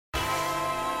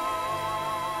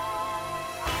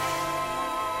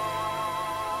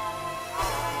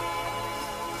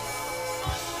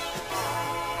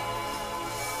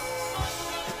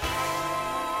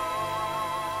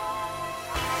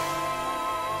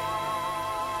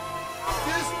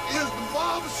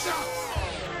Sir,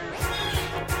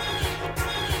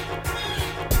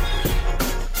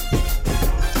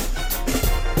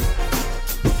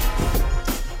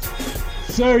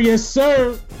 yes,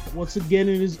 sir. Once again,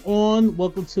 it is on.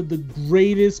 Welcome to the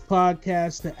greatest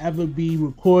podcast to ever be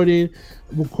recorded.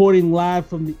 Recording live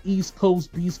from the East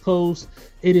Coast, Beast Coast.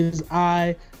 It is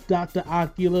I, Dr.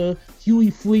 Ocula, Huey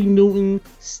Flea Newton,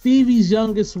 Stevie's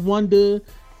youngest wonder,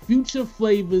 Future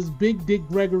Flavors, Big Dick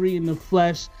Gregory in the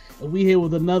flesh. And we here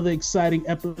with another exciting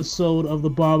episode of the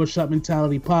Barbershop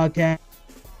Mentality Podcast.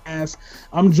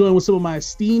 I'm joined with some of my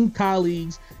esteemed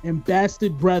colleagues and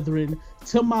bastard brethren.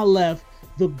 To my left,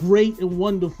 the great and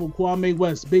wonderful Kwame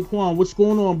West. Big Quan, what's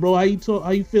going on, bro? How you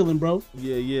feeling, bro?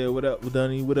 Yeah. What up,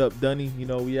 Dunny? What up, Dunny? You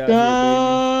know, we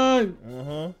out here,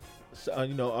 baby. So,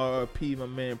 RRP, my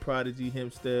man Prodigy,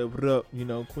 Hempstead. What up? You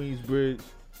know, Queensbridge.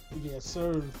 Yes,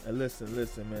 sir. And listen,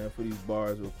 man, for these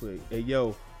bars real quick. Hey,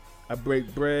 yo, I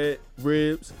break bread,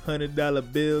 ribs,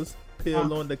 $100 bills,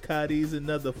 pill on the Cotties,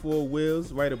 another 4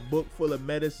 wheels, write a book full of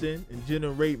medicine and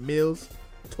generate meals,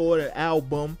 tour the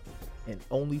album, and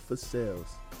only for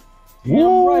sales.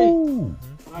 Damn right.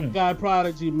 My guy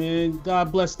Prodigy, man.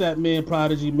 God bless that man,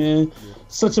 Prodigy, man. Yeah.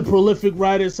 Such a prolific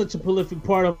writer, such a prolific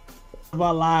part of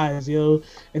our lives, yo.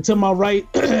 And to my right,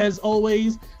 as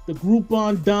always, the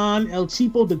Groupon Don, El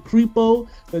Cheapo, the Creepo,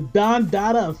 the Don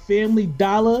Dada of Family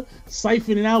Dollar,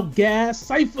 siphoning out gas.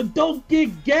 Cypher, don't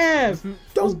get gas.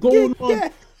 What's going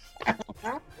on?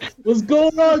 What's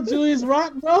going on, Julius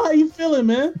Rock, bro? How you feeling,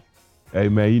 man? Hey,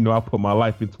 man, you know I put my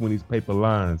life into these paper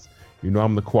lines. You know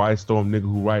I'm the Quiet Storm nigga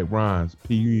who write rhymes.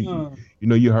 You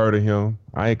know you heard of him.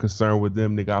 I ain't concerned with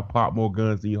them, nigga. I pop more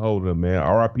guns than you hold them, man.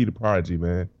 R.I.P. the Prodigy,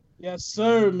 man. Yes,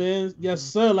 sir, man. Yes,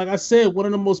 sir. Like I said, one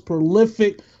of the most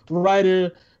prolific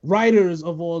writers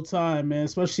of all time, man,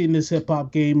 especially in this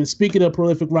hip-hop game. And speaking of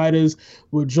prolific writers,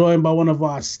 we're joined by one of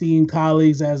our esteemed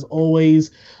colleagues, as always.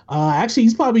 Actually,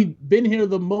 he's probably been here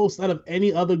the most out of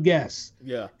any other guest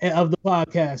of the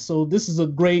podcast. So this is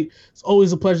it's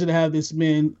always a pleasure to have this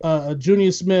man,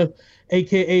 Junior Smith,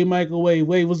 a.k.a. Michael Wade.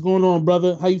 Wade, what's going on,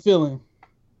 brother? How you feeling?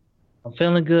 I'm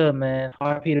feeling good, man.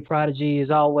 R.P. the Prodigy, as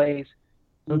always.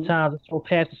 Sometimes I go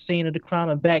past the scene of the crime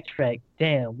and backtrack.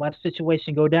 Damn, why the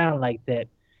situation go down like that?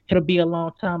 It'll be a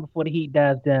long time before the heat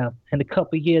dies down, and a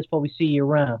couple of years before we see you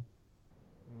around.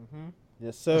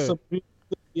 Yes, sir.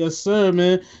 Yes, sir,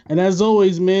 man. And as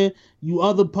always, man, you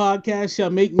other podcasts,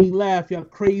 y'all make me laugh, y'all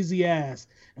crazy ass.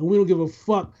 And we don't give a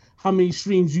fuck how many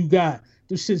streams you got.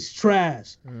 This shit's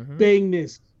trash. Bang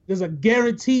this. There's a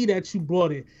guarantee that you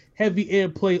brought it. Heavy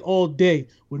airplay all day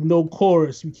with no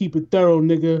chorus. We keep it thorough,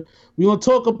 nigga. We're going to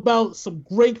talk about some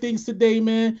great things today,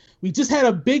 man. We just had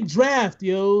a big draft,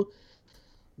 yo.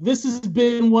 This has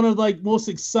been one of most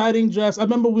exciting drafts. I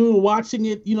remember we were watching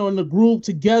it, in the group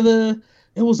together.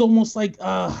 It was almost like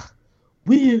there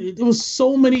was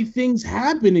so many things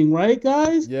happening, right,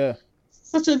 guys? Yeah.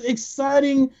 Such an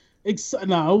exciting.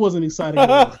 No, it wasn't exciting.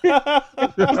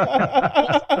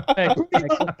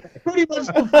 pretty much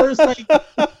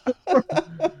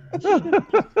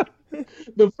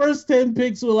the first 10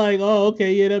 picks were like, oh,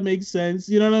 okay, yeah, that makes sense.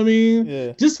 You know what I mean?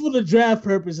 Yeah. Just for the draft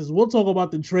purposes. We'll talk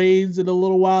about the trades in a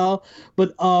little while.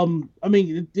 But,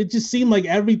 it just seemed like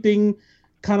everything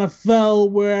kind of fell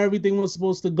where everything was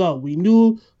supposed to go. We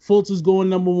knew Fultz was going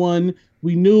number 1.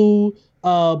 We knew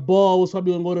Ball was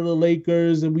probably going to go to the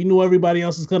Lakers. And we knew everybody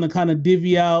else was going to kind of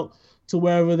divvy out to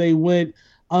wherever they went.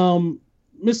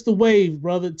 Mr. Wave,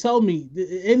 brother, tell me,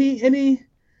 any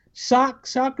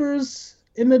shockers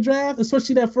in the draft,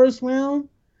 especially that first round?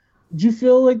 Did you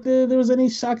feel like there was any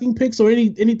shocking picks or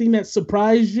anything that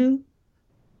surprised you?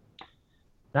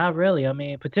 Not really. I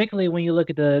mean, particularly when you look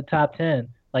at the top 10,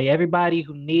 like everybody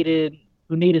who needed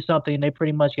something, they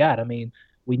pretty much got. I mean,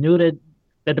 we knew that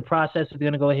the process was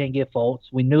going to go ahead and get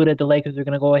Fultz. We knew that the Lakers were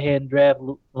going to go ahead and draft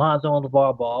Lonzo and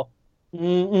LeVar Ball.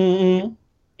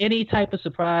 Any type of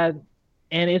surprise,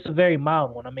 and it's a very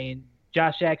mild one. I mean,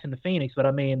 Josh Jackson to Phoenix, but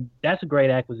I mean, that's a great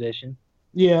acquisition.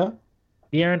 Yeah.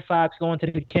 De'Aaron Fox going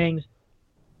to the Kings.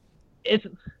 I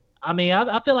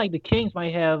feel like the Kings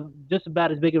might have just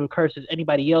about as big of a curse as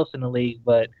anybody else in the league,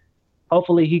 but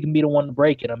hopefully he can be the one to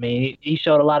break it. I mean, he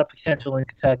showed a lot of potential in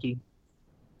Kentucky.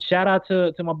 Shout out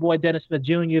to my boy Dennis Smith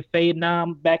Jr. Fade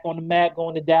Nam back on the map,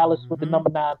 going to Dallas with the number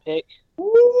 9 pick.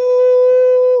 Woo!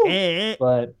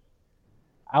 But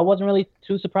I wasn't really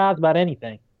too surprised about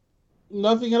anything.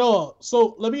 Nothing at all.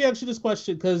 So let me ask you this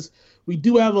question, because we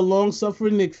do have a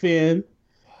long-suffering Knicks fan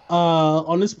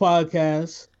on this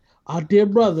podcast. Our dear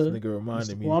brother,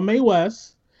 Kwame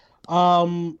West.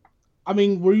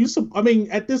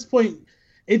 At this point,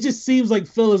 it just seems like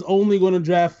Phil is only going to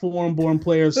draft foreign-born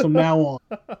players from now on.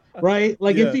 right?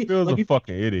 Like Yeah, if he Phil's like a if,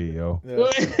 fucking idiot, yo. Yeah.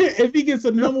 if he gets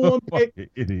a number one pick, Fucking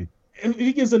idiot. if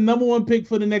he gets a number one pick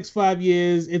for the next 5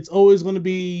 years, it's always going to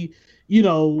be,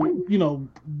 Gordon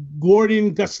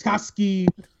Gostkowski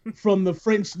from the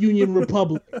French Union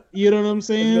Republic. You know what I'm It's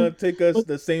saying? gonna take us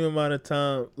the same amount of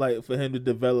time, like for him to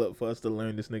develop, for us to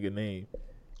learn this nigga name.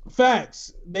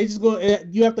 Facts. They just go.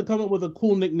 You have to come up with a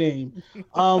cool nickname.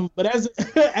 But as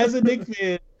as a Knicks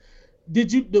fan,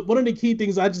 one of the key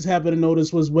things I just happened to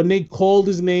notice was when they called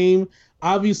his name.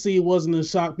 Obviously, it wasn't a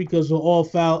shock because we're all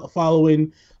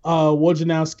following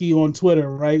Wojnarowski on Twitter,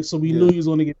 right? So we knew he was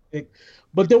going to get picked.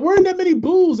 But there weren't that many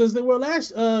boos as there were last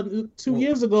 2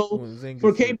 years ago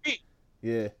for KP.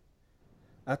 Yeah,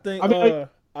 I think I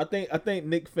I think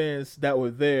Knicks fans that were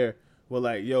there were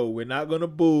like, "Yo, we're not gonna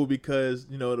boo because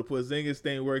the Porzingis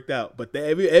thing worked out." But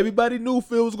everybody knew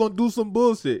Phil was gonna do some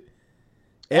bullshit.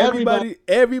 Everybody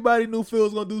knew Phil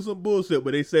was gonna do some bullshit,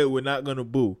 but they said we're not gonna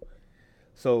boo.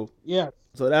 So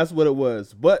that's what it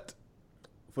was. But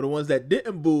for the ones that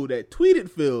didn't boo, that tweeted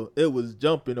Phil, it was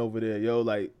jumping over there, yo.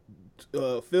 Like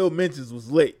Phil mentions was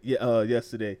late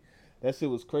yesterday. That shit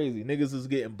was crazy. Niggas was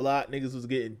getting blocked. Niggas was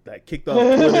getting like kicked off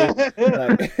Twitter.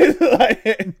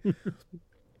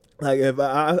 like if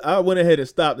I went ahead and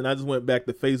stopped and I just went back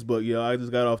to Facebook, yo. I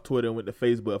just got off Twitter and went to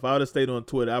Facebook. If I would have stayed on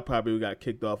Twitter, I probably got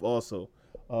kicked off also.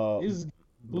 But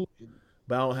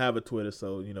I don't have a Twitter,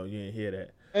 so you didn't hear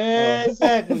that.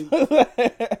 Exactly.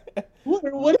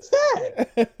 What is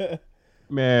that?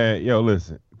 Man, yo,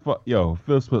 listen. Phil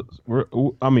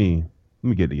let me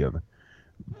get together.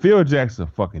 Phil Jackson's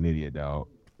a fucking idiot, dog.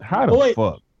 How the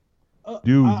fuck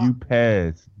do you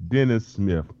pass Dennis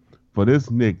Smith for this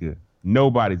nigga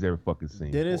nobody's ever fucking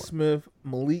seen? Dennis Smith,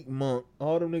 Malik Monk,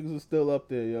 all them niggas are still up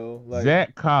there, yo. Like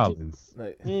Zach Collins,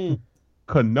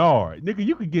 Kennard. Nigga,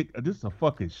 you could get this is a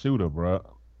fucking shooter, bro.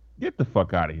 Get the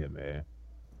fuck out of here, man.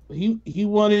 He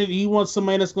wants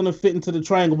somebody that's gonna fit into the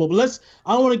triangle. But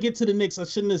I don't want to get to the Knicks. I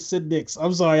shouldn't have said Knicks.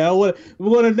 I'm sorry. We're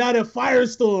gonna not a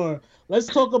firestorm. Let's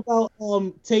talk about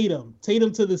Tatum.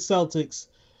 Tatum to the Celtics.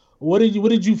 What did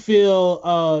you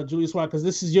feel, Julius White? Because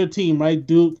this is your team, right,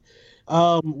 Duke?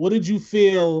 What did you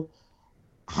feel?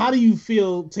 How do you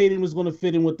feel Tatum is going to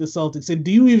fit in with the Celtics? And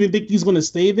do you even think he's going to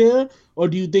stay there, or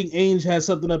do you think Ainge has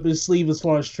something up his sleeve as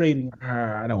far as trading?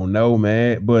 I don't know,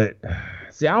 man. But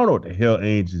see, I don't know what the hell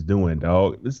Ainge is doing,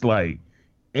 dog. It's like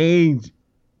Ainge.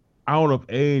 I don't know if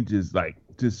Ainge is like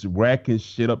just racking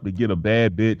shit up to get a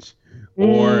bad bitch,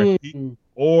 or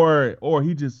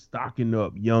he just stocking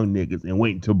up young niggas and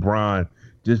waiting till Bron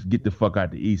just get the fuck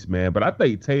out the East, man. But I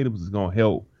think Tatum is gonna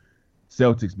help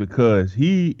Celtics because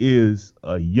he is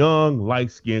a young,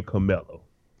 light-skinned Carmelo.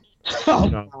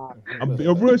 I'm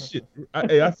real shit.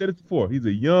 I said it before. He's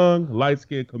a young,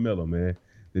 light-skinned Carmelo, man.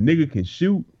 The nigga can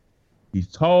shoot. He's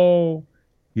tall.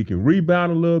 He can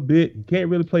rebound a little bit. He can't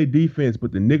really play defense,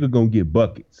 but the nigga gonna get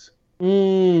buckets.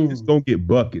 He's gonna get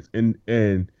buckets. And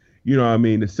you know what I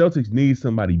mean? The Celtics need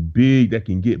somebody big that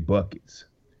can get buckets.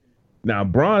 Now,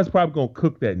 Bron's probably gonna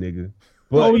cook that nigga,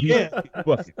 but he can get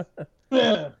buckets.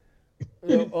 Yeah.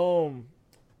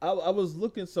 I was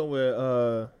looking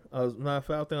somewhere. I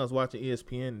think I was watching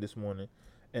ESPN this morning,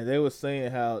 and they were saying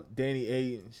how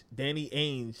Danny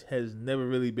Ainge has never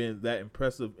really been that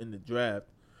impressive in the draft,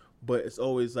 but it's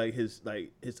always like his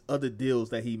other deals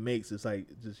that he makes. It's like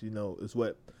just it's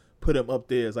what put him up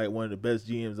there as like one of the best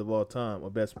GMs of all time, or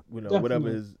best whatever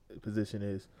his position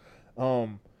is.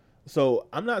 So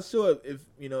I'm not sure if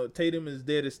Tatum is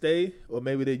there to stay, or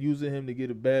maybe they're using him to get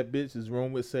a bad bitch, as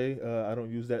Rome would say. I don't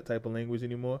use that type of language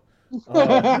anymore.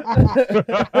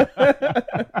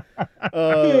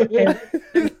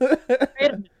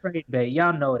 Trade bait,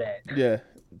 y'all know that. Yeah,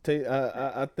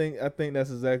 I think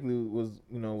that's exactly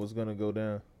what's gonna go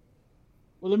down.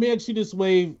 Well, let me ask you this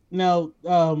way now.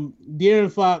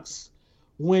 De'Aaron Fox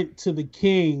went to the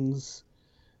Kings.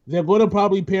 They're going to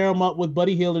probably pair him up with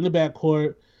Buddy Hield in the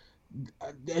backcourt.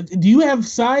 Do you have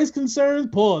size concerns?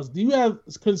 Pause. Do you have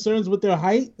concerns with their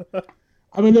height?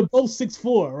 I mean, they're both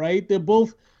 6'4", right? They're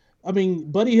both. I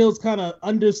mean, Buddy Hield's kind of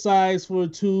undersized for a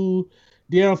 2.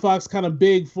 De'Aaron Fox kind of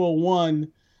big for a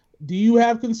 1. Do you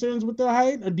have concerns with their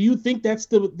height, or do you think that's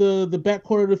the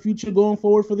backcourt of the future going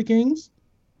forward for the Kings?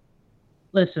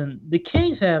 Listen, the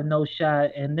Kings have no shot,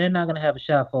 and they're not going to have a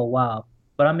shot for a while.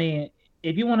 But I mean,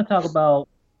 if you want to talk about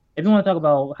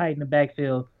height in the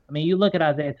backfield, I mean, you look at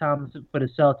Isaiah Thomas for the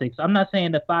Celtics. I'm not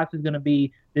saying that Fox is going to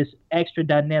be this extra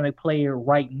dynamic player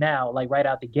right now, like right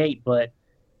out the gate, but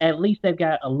at least they've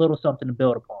got a little something to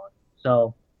build upon.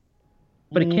 So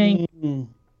for the Kings,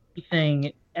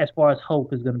 anything as far as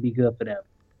hope is going to be good for them.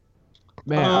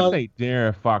 Man, I think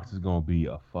Darren Fox is gonna be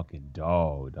a fucking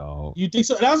dog. You think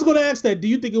so? And I was going to ask that. Do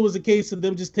you think it was a case of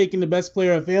them just taking the best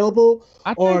player available,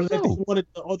 or that they wanted,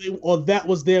 or that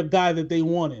was their guy that they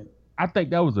wanted? I think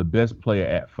that was the best player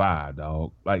at 5,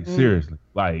 dog. Like seriously,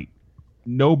 like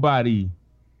nobody.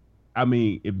 I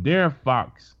mean, if Darren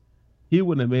Fox, he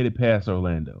wouldn't have made it past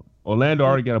Orlando. Orlando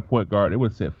already got a point guard. They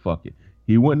would have said, "Fuck it."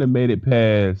 He wouldn't have made it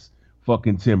past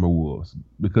fucking Timberwolves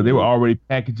because they were already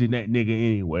packaging that nigga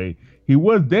anyway. He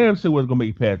was damn sure was gonna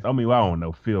make it past. I mean, I don't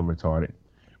know, Phil retarded,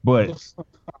 but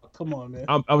come on, man.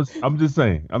 I'm just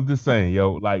saying,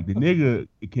 yo, like the nigga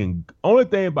can. Only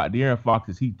thing about De'Aaron Fox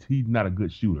is he's not a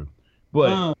good shooter,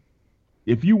 but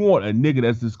if you want a nigga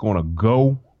that's just gonna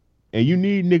go, and you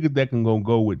need niggas that can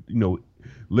go with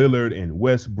Lillard and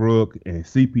Westbrook and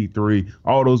CP3,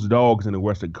 all those dogs in the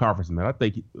Western Conference, man. I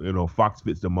think Fox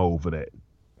fits the mold for that.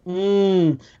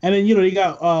 And then they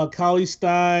got Cauley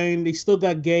Stein. They still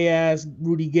got gay ass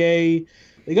Rudy Gay.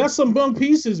 They got some young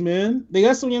pieces, man. They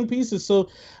got some young pieces. So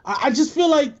I just feel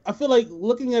like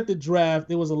looking at the draft,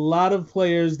 there was a lot of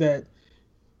players that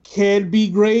can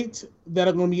be great that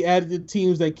are going to be added to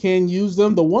teams that can use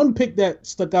them. The one pick that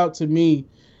stuck out to me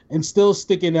and still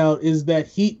sticking out is that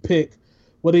Heat pick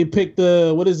where they picked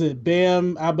Bam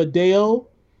Adebayo.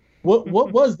 What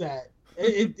was that?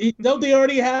 Don't they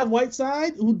already have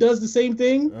Whiteside who does the same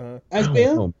thing as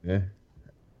Bam?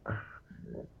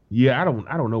 Yeah, I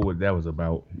don't know what that was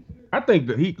about. I think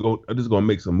that Heat are just gonna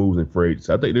make some moves in free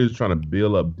agency. I think they're just trying to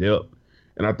build up depth,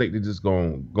 and I think they're just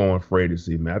going in free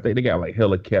agency, man. I think they got like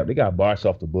hella cap. They got Bosh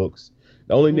off the books.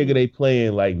 The only nigga they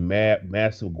playing like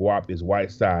massive guap is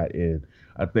Whiteside, and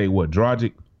I think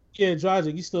Dragic. Yeah,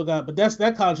 Dragic, you still got, but that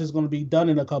contract is going to be done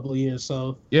in a couple of years.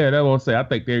 So yeah, that's what I'm saying. I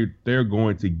think they're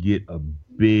going to get a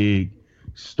big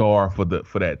star for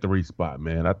that 3 spot,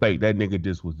 man. I think that nigga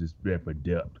just was there for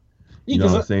depth. You know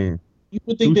what I'm saying? You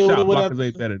would think they would have went after.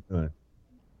 Ain't better done.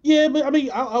 Yeah, but I mean,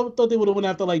 I thought they would have went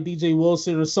after like DJ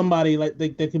Wilson or somebody like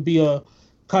that could be a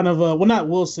kind of a, well, not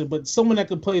Wilson, but someone that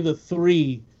could play the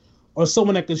 3, or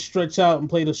someone that could stretch out and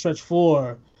play the stretch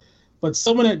 4. But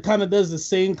someone that kind of does the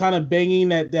same kind of banging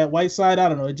that Whiteside, I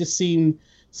don't know. It just seemed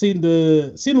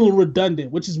a little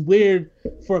redundant, which is weird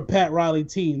for a Pat Riley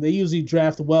team. They usually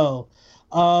draft well.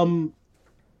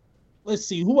 Let's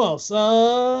see, who else? Any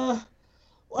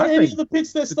other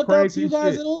picks that stuck out to you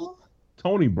guys at all?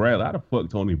 Tony Bradley. How the fuck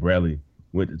Tony Bradley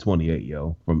went to 28,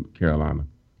 yo, from Carolina?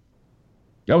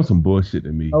 That was some bullshit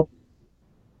to me. Oh,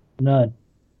 none.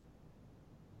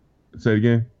 Say it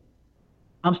again.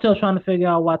 I'm still trying to figure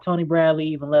out why Tony Bradley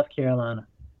even left Carolina.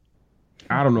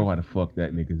 I don't know why the fuck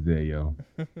that nigga's there, yo.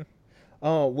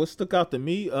 What stuck out to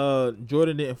me,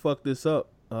 Jordan didn't fuck this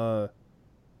up. I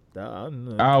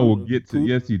will get to.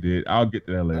 Yes, he did. I'll get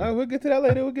to that later. We'll get to that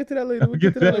later. We'll get to that later.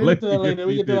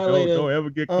 Don't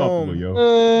ever get comfortable,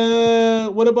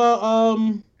 yo. What about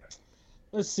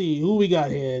let's see who we got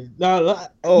here. Now,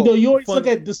 you always look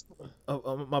at this.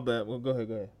 My bad. Well, go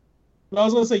ahead. I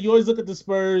was gonna say, you always look at the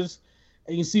Spurs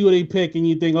and you see what they pick and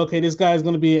you think, okay, this guy's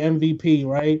gonna be an MVP,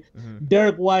 right? Mm-hmm.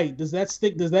 Derek White, does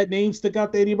that name stick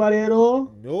out to anybody at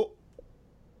all? Nope.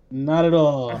 Not at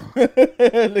all.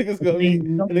 Niggas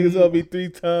gonna be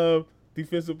 3-time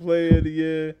defensive player of the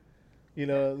year.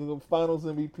 Finals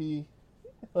MVP.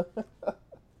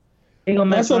 He gonna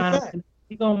mess around.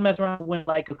 He gonna mess around and win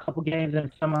like a couple games in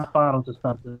the semifinals or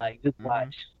something. Like, just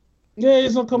watch. Yeah,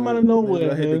 it's gonna come out of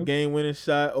nowhere. Hit the game-winning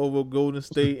shot over Golden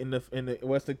State in the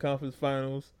Western Conference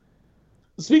Finals.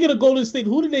 Speaking of Golden State,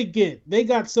 who did they get? They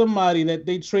got somebody that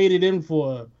they traded in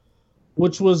for,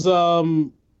 which I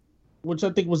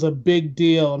think was a big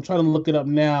deal. I'm trying to look it up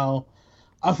now.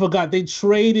 I forgot. They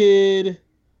traded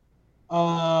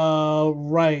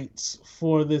rights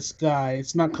for this guy.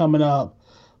 It's not coming up,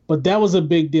 but that was a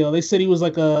big deal. They said he was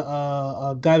like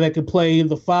a guy that could play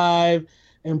the 5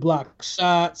 and block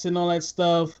shots and all that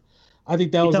stuff. I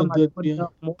think that was a good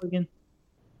deal. Morgan?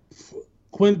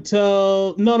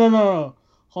 Quintel. No.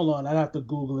 Hold on. I have to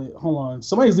Google it. Hold on.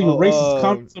 Somebody's leaving racist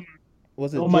comments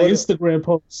on my Instagram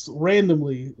posts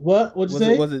randomly. What'd you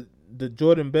say? Was it the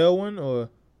Jordan Bell one or?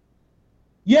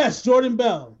 Yes, Jordan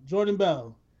Bell. They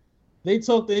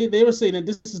were saying that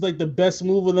this is like the best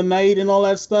move of the night and all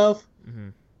that stuff. Mm-hmm.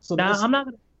 So now I'm not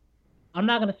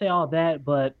gonna say all that,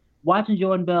 but watching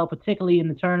Jordan Bell, particularly in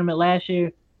the tournament last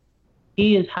year,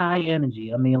 he is high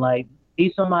energy. I mean, like,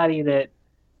 he's somebody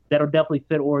that'll definitely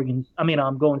fit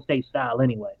Golden State style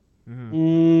anyway.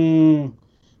 Mm-hmm.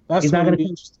 That's going to be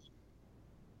interesting.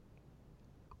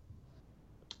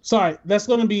 Sorry, that's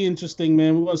going to be interesting,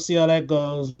 man. We're going to see how that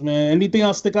goes, man. Anything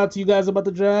else stick out to you guys about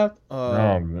the draft?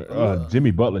 Jimmy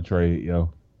Butler trade,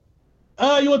 yo.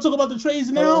 You want to talk about the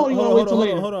trades now, or you want to wait till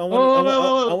later? Hold on.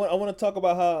 I want to talk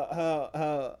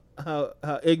about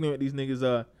how ignorant these niggas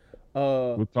are.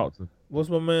 We'll talk to. What's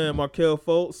my man Markelle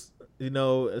Fultz? You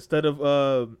know, instead of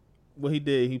what he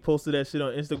did, he posted that shit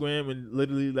on Instagram and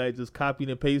literally like just copied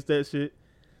and pasted that shit.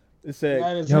 It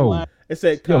said, yo,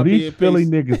 copy these and Philly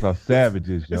paste. niggas are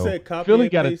savages, yo. It said, copy Philly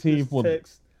and got a paste team this for.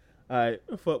 text. All right,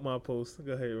 fuck my post.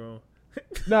 Go ahead, Ron.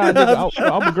 Nah,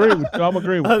 nigga, I'm agreeing with you. I'm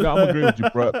agreeing with you,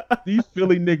 bro. These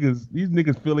Philly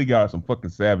niggas, Philly guys are some fucking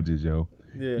savages, yo.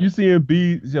 Yeah. You see him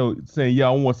saying, "Yeah,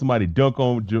 I want somebody to dunk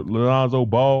on Lonzo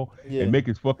Ball and make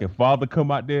his fucking father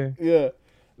come out there." Yeah,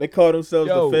 they call themselves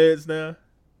the Feds now.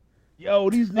 Yo,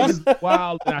 these niggas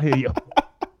wild out here, yo.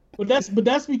 But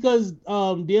that's because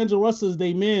D'Angelo Russell is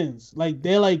they mans. Like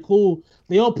they're like cool.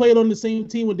 They all played on the same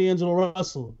team with D'Angelo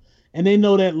Russell, and they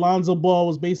know that Lonzo Ball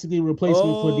was basically a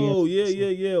replacement for D'Angelo. Oh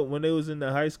yeah. When they was in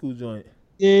the high school joint.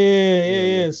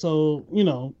 Yeah. So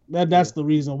that's the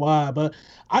reason why. But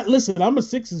I'm a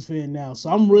Sixers fan now, so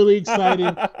I'm really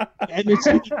excited. And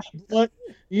but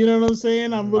you know what I'm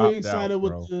saying? I'm really excited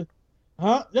with the.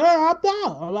 Huh? Yeah, I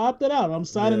opted out. I'm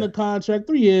signing a contract,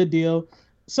 3-year deal,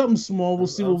 something small. We'll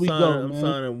see where we go. I'm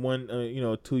signing one,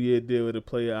 2-year deal with a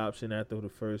player option after the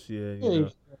first year. We'll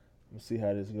see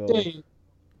how this goes. Yeah.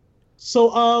 So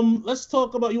let's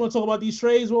talk about. You want to talk about these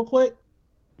trades real quick?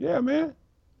 Yeah, man.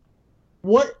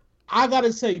 What I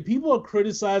gotta say, people are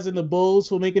criticizing the Bulls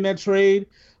for making that trade,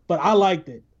 but I liked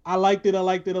it. I liked it a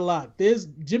lot.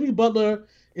 Jimmy Butler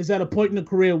is at a point in the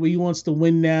career where he wants to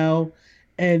win now,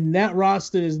 and that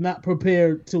roster is not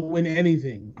prepared to win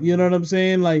anything. You know what I'm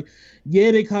saying? Like, yeah,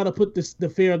 they kind of put the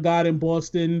fear of God in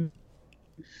Boston,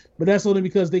 but that's only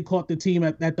because they caught the team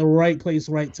at the right place,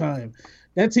 right time.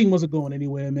 That team wasn't going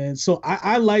anywhere, man. So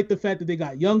I like the fact that they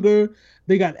got younger.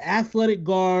 They got athletic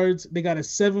guards. They got a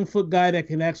 7-foot guy that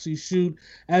can actually shoot,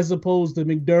 as opposed to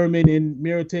McDermott and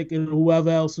Mirotic and whoever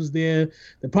else was there.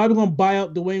 They're probably going to buy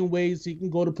out Dwayne Wade so he can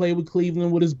go to play with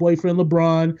Cleveland with his boyfriend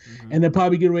LeBron. Mm-hmm. And they're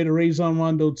probably getting ready to Rajon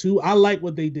Rondo too. I like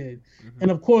what they did. Mm-hmm.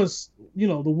 And of course,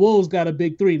 the Wolves got a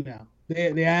big three now.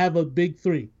 They have a big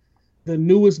three. The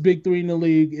newest big three in the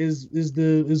league is with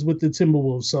the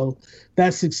Timberwolves. So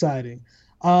that's exciting.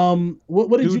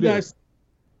 What did you guys?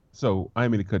 So I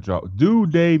didn't mean to cut you off. Do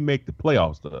they make the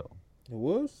playoffs though? The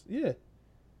Wolves, yeah.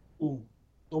 Ooh.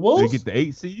 The Wolves? They get the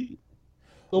 8 seed.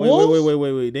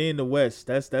 Wait. They in the West.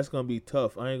 That's gonna be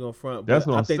tough. I ain't gonna front. That's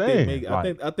what I'm saying.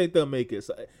 I think they'll make it.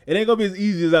 So it ain't gonna be as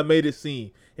easy as I made it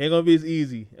seem. It ain't gonna be as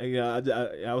easy.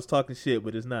 I was talking shit,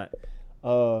 but it's not.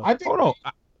 I think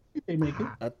they make it.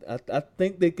 I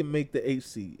think they can make the 8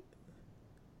 seed.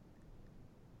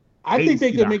 I think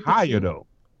they can make higher though.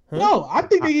 Huh? No, I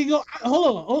think they can go.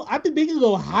 Hold on. I think they can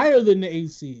go higher than the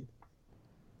 8 seed.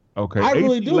 Okay, I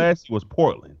really do. Last year was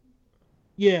Portland.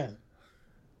 Yeah.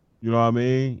 You know what I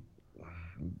mean?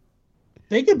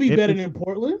 They could be better than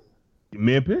Portland.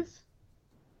 Memphis?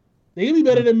 They could be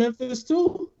better than Memphis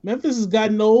too. Memphis has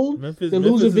gotten old. They're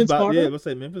losing Vince Carter. Yeah, let's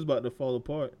say Memphis about to fall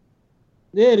apart.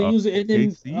 Yeah, they use it. And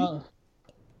then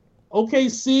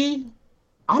OKC,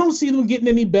 I don't see them getting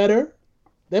any better.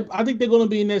 I think they're going to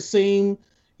be in that same,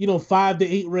 5 to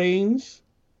 8 range.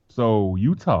 So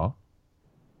Utah,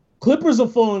 Clippers are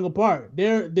falling apart.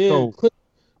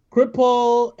 Chris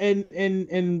Paul and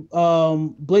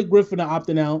Blake Griffin are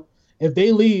opting out. If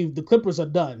they leave, the Clippers are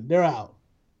done. They're out.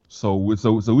 So we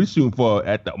shooting for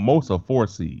at the most a 4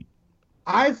 seed.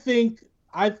 I think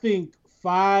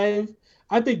 5.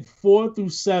 I think 4 through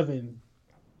 7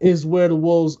 is where the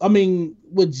Wolves. I mean,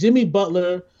 with Jimmy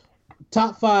Butler,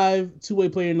 top 5 two-way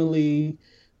player in the league.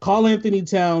 Karl Anthony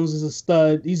Towns is a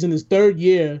stud. He's in his 3rd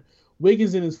year.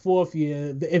 Wiggins in his 4th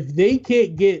year. If they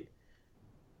can't get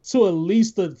to at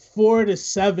least a 4 to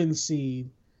 7 seed,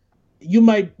 you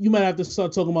might have to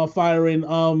start talking about firing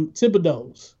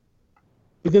Thibodeau's,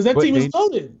 because that team is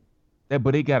loaded.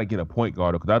 But they got to get a point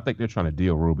guard because I think they're trying to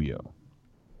deal Rubio.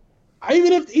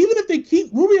 Even if they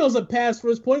keep Rubio's a pass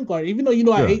first point guard, even though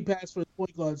I hate pass first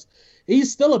point guards,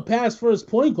 he's still a pass first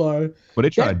point guard. But they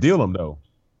try to deal him though.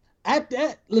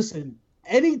 Listen,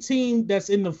 any team that's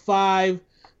in the 5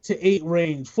 to 8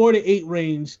 range, 4 to 8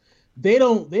 range, they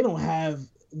don't have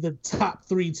the top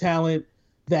 3 talent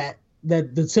that the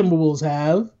Timberwolves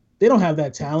have. They don't have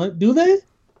that talent, do they?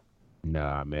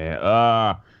 Nah,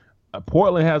 man.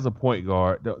 Portland has a point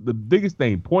guard. The biggest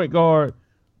thing, point guard,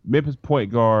 Memphis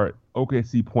point guard,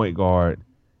 OKC point guard.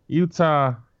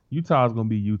 Utah's gonna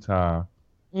be Utah.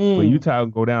 But Utah can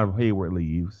go down if Hayward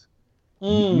leaves.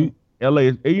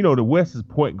 LA, the West is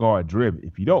point guard driven.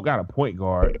 If you don't got a point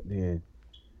guard, then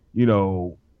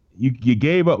you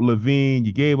gave up Levine,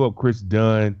 you gave up Chris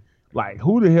Dunn. Like,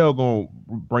 who the hell gonna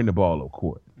bring the ball up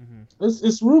court?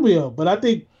 It's Rubio, but I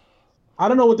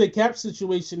don't know what their cap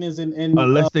situation is, and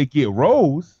Unless they get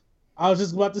Rose. I was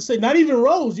just about to say, not even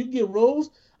Rose. You can get Rose.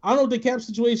 I don't know what the cap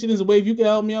situation is. Wave, you can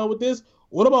help me out with this.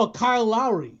 What about Kyle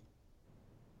Lowry?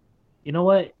 You know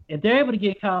what? If they're able to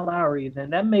get Kyle Lowry,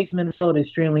 then that makes Minnesota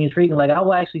extremely intriguing. Like, I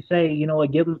will actually say, you know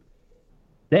what, give them.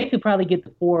 They could probably get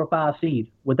the 4 or 5 seed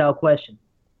without question,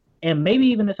 and maybe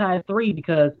even as high as 3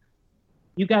 because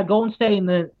you got Golden State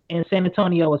and San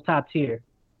Antonio as top tier.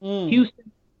 Houston,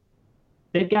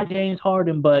 they've got James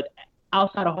Harden, but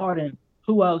outside of Harden,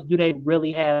 who else do they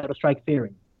really have to strike fear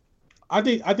in? I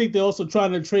think they're also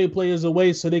trying to trade players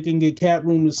away so they can get cap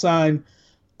room to sign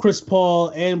Chris Paul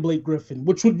and Blake Griffin,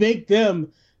 which would make them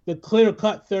the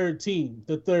clear-cut third team,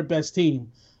 the third best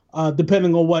team,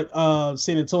 depending on what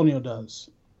San Antonio does.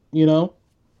 You know,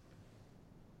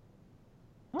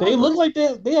 they look like they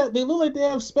look like they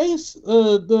have space.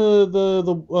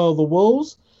 The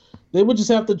Wolves, they would just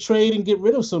have to trade and get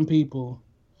rid of some people.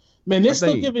 Man, they're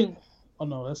still giving. Oh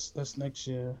no, that's next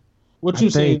year. What you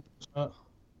saying?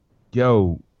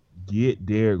 Yo, get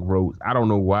Derrick Rose. I don't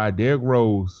know why Derrick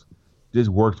Rose just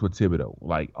works with Thibodeau.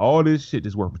 Like all this shit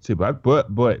just works for Thibodeau.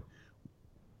 But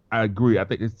I agree. I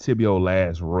think it's Thibodeau's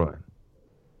last run.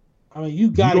 I mean,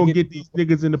 you gotta get these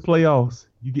niggas in the playoffs.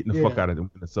 You getting the fuck out of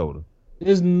Minnesota.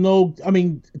 There's no. I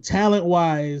mean, talent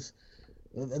wise,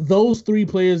 those 3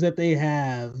 players that they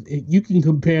have, you can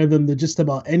compare them to just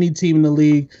about any team in the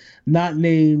league, not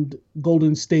named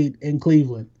Golden State and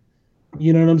Cleveland.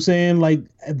 You know what I'm saying? Like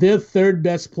their third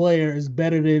best player is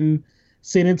better than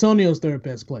San Antonio's third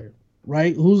best player,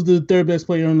 right? Who's the third best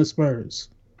player on the Spurs?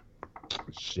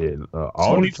 Shit,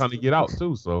 all trying to get out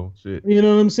too. So shit. You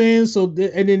know what I'm saying? So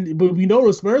but we know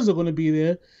the Spurs are going to be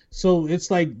there. So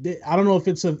it's like I don't know if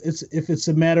it's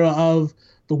a matter of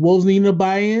the Wolves needing to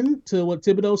buy in to what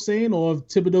Thibodeau's saying, or if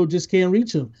Thibodeau just can't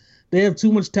reach them. They have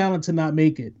too much talent to not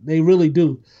make it. They really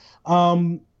do.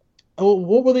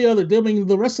 What were the other? I mean,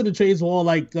 the rest of the trades were all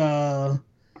like,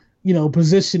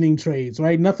 positioning trades,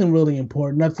 right? Nothing really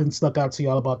important. Nothing stuck out to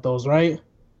y'all about those, right?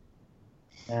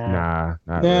 Nah,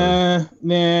 not really.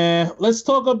 Nah. Let's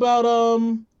talk about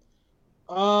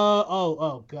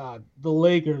oh God, the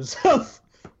Lakers.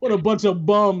 What a bunch of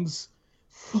bums,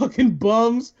 fucking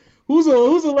bums. Who's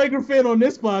a Laker fan on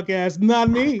this podcast? Not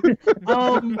me.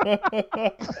 I'm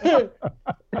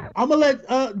gonna let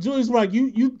Julius Rock.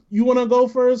 You want to go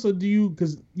first, or do you?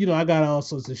 Because I got all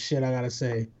sorts of shit I gotta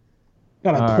say.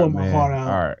 Gotta pour my heart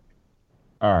out.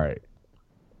 All right.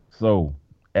 So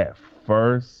at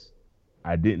first,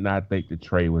 I did not think the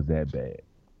trade was that bad.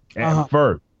 At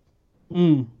first.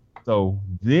 So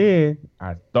then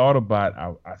I thought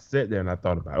about. I sat there and I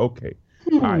thought about. Okay.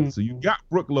 All right. So you got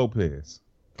Brook Lopez.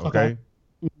 Okay.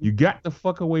 You got the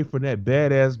fuck away from that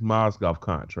badass Mozgov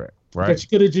contract, right? That you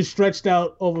could have just stretched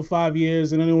out over 5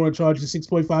 years and only want to charge you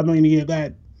 $6.5 million a year.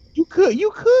 Go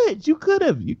ahead. You could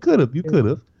have.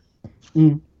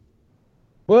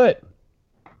 But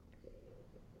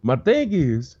my thing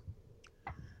is,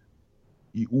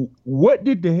 what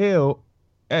did the hell?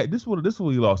 This is what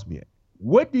you lost me at.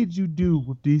 What did you do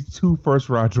with these 2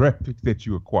 first-round draft picks that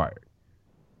you acquired?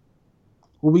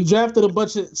 Well, we drafted a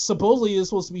bunch of supposedly it's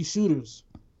supposed to be shooters.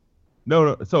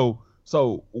 No.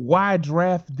 So why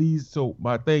draft these? So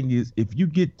my thing is, if you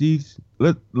get these,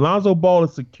 Lonzo Ball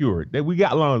is secured. That we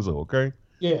got Lonzo, okay?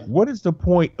 Yeah. What is the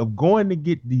point of going to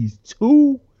get these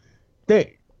 2?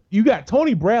 That you got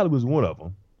Tony Bradley was one of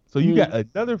them. So you got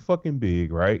another fucking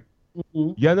big, right?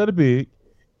 You got another big,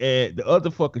 and the other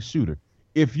fucking shooter.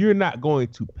 If you're not going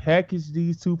to package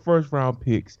these 2 first-round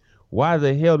picks, why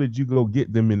the hell did you go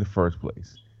get them in the first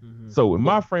place? So in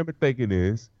my frame of thinking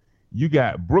is, you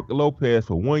got Brook Lopez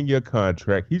for 1-year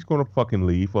contract. He's going to fucking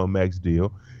leave for a max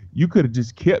deal. You could have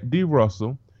just kept D.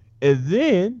 Russell, and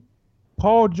then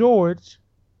Paul George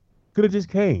could have just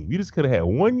came. You just could have had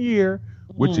 1 year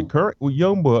with your current with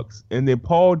Young Bucks, and then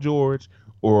Paul George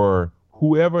or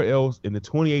whoever else in the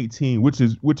 2018, which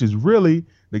is really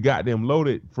the goddamn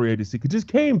loaded free agency, could just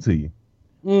came to you.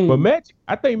 But Magic,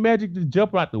 I think Magic just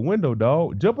jump out the window,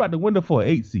 dog. Jump out the window for an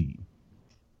 8 seed.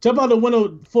 Jump out the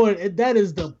window for it. That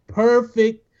is the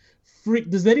perfect freak.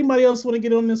 Does anybody else want to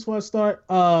get on this before I start?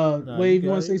 Wade, you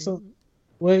want to say something?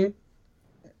 Wade?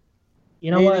 You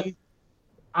know what?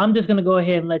 I'm just going to go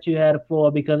ahead and let you have the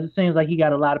floor because it seems like you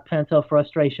got a lot of pent-up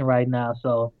frustration right now.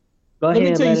 So go ahead.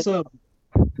 Let me tell you something.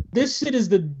 This shit is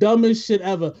the dumbest shit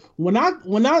ever. When I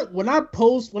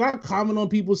comment on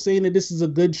people saying that this is a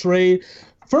good trade,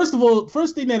 first of all,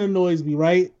 first thing that annoys me,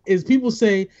 right, is people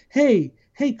say, hey,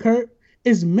 Kurt,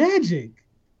 it's Magic.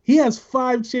 He has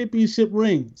 5 championship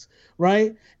rings.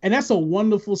 right? And that's a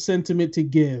wonderful sentiment to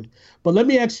give. But let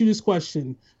me ask you this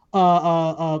question.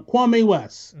 Kwame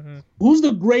West, who's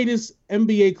the greatest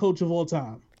NBA coach of all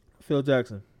time? Phil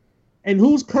Jackson. And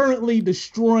who's currently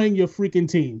destroying your freaking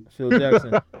team? Phil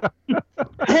Jackson.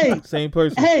 Hey, same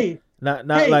person. Hey, not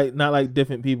hey. like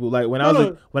different people. Like when I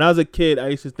was a kid, I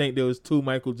used to think there was two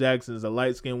Michael Jacksons, a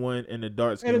light skinned one and a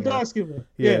dark skinned one. And a dark skinned one.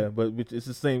 Yeah, but it's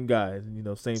the same guy. You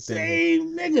know, same thing.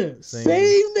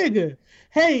 Same nigga.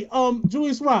 Hey,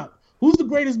 Julius Rock, who's the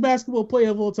greatest basketball player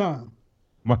of all time?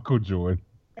 Michael Jordan.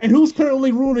 And who's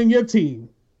currently ruining your team?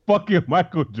 Fucking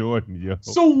Michael Jordan, yo.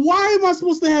 So why am I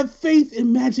supposed to have faith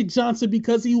in Magic Johnson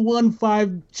because he won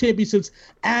 5 championships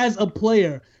as a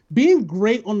player? Being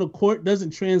great on the court doesn't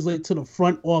translate to the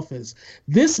front office.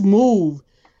 This move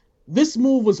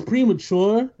was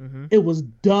premature. It was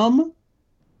dumb.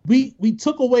 We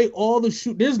took away all the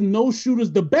shoot. There's no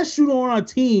shooters. The best shooter on our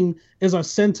team is our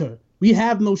center. We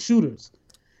have no shooters.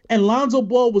 And Lonzo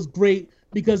Ball was great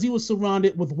because he was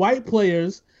surrounded with white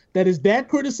players that his dad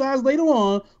criticized later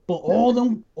on, but all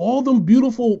them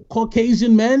beautiful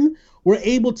Caucasian men were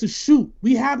able to shoot.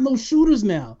 We have no shooters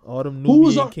now. All them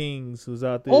Nubian kings who's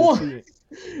out there.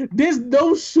 There's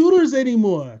no shooters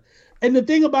anymore. And the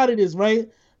thing about it is, right,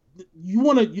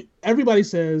 everybody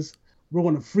says we're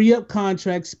going to free up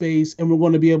contract space and we're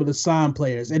going to be able to sign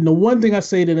players. And the one thing I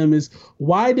say to them is,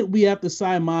 why did we have to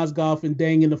sign Mozgov and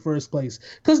Deng in the first place?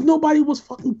 Because nobody was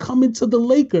fucking coming to the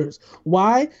Lakers.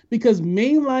 Why? Because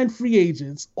mainline free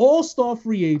agents, all-star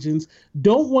free agents,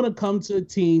 don't want to come to a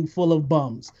team full of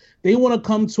bums. They want to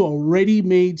come to a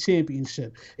ready-made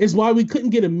championship. It's why we couldn't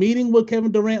get a meeting with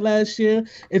Kevin Durant last year.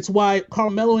 It's why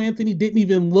Carmelo Anthony didn't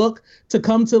even look to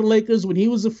come to the Lakers when he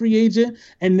was a free agent.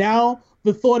 And now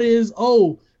the thought is,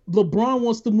 LeBron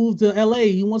wants to move to LA.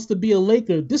 He wants to be a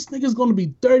Laker. This nigga's going to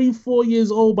be 34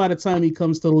 years old by the time he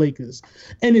comes to the Lakers.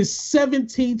 And his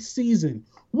 17th season.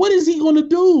 What is he going to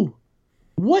do?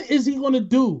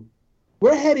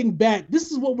 We're heading back.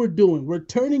 This is what we're doing. We're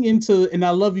turning into, and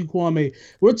I love you, Kwame,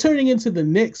 we're turning into the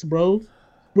Knicks, bro.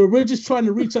 Where we're just trying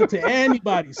to reach out to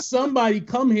anybody. Somebody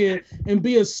come here and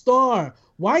be a star.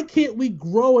 Why can't we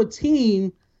grow a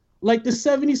team like the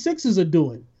 76ers are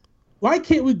doing? Why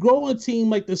can't we grow a team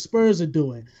like the Spurs are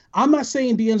doing? I'm not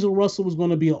saying D'Angelo Russell was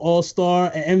going to be an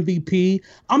all-star, an MVP.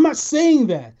 I'm not saying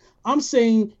that. I'm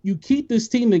saying you keep this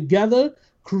team together,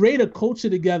 create a culture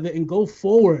together, and go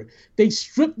forward. They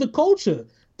stripped the culture.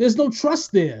 There's no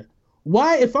trust there.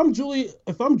 Why, if I'm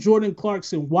Jordan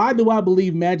Clarkson, why do I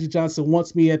believe Magic Johnson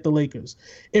wants me at the Lakers?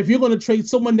 If you're going to trade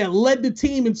someone that led the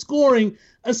team in scoring,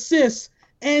 assists,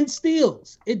 and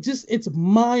steals, it's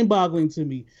mind-boggling to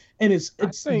me. And it's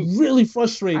really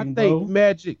frustrating,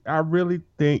 I really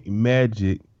think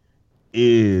Magic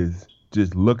is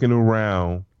just looking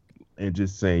around and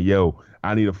just saying, yo,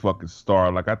 I need a fucking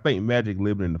star. Like, I think Magic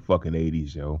lived in the fucking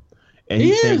 80s, yo. And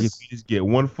he thinks if you just get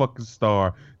one fucking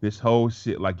star, this whole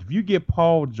shit, like if you get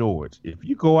Paul George, if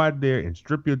you go out there and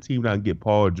strip your team down and get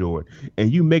Paul George,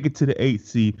 and you make it to the 8th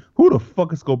seed, who the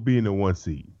fuck is going to be in the 1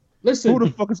 seed? Listen, who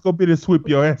the fuck is going to be to sweep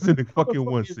your ass in the fucking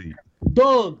 1 seed?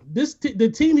 Dog,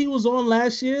 the team he was on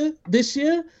this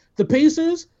year, the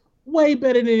Pacers, way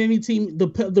better than any team the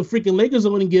freaking Lakers are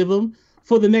going to give him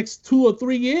for the next 2 or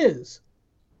 3 years.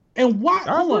 And why?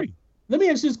 Hold on. Let me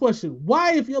ask you this question.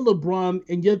 Why, if you're LeBron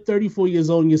and you're 34 years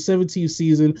old in your 17th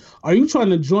season, are you trying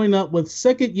to join up with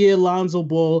second-year Lonzo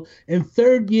Ball and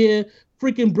third-year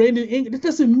freaking Brandon Ingram? That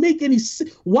doesn't make any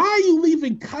sense. Why are you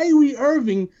leaving Kyrie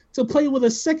Irving to play with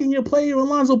a second-year player,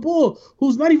 Lonzo Ball,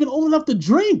 who's not even old enough to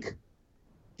drink?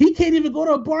 He can't even go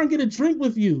to a bar and get a drink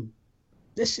with you.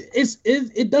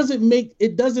 It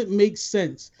doesn't make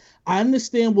sense. I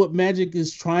understand what Magic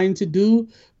is trying to do,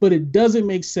 but it doesn't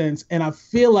make sense. And I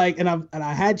feel like, and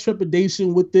I had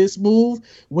trepidation with this move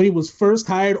when he was first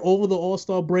hired over the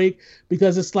All-Star break,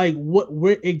 because it's like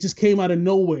it just came out of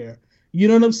nowhere. You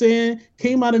know what I'm saying?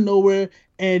 Came out of nowhere,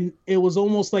 and it was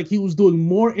almost like he was doing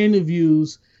more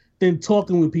interviews than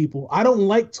talking with people. I don't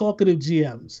like talkative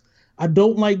GMs.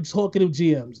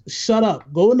 Shut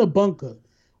up. Go in the bunker.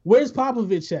 Where's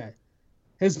Popovich at?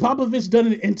 Has Popovich done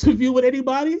an interview with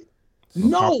anybody?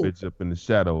 No. Popovich up in the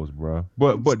shadows, bro.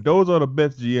 But those are the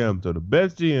best GMs. So the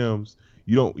best GMs,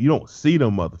 you don't see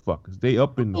them motherfuckers. They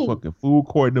up in the fucking food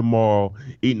court tomorrow,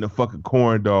 eating a fucking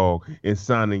corn dog and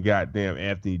signing goddamn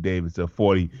Anthony Davis at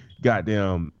 $400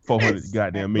 goddamn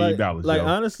million dollars. Like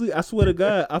honestly, I swear to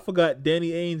God, I forgot Danny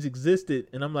Ainge existed,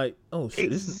 and I'm like, oh shit,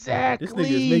 this nigga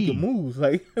is making moves.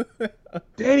 Like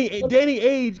Danny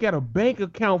Ainge got a bank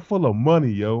account full of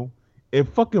money, yo. And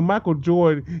fucking Michael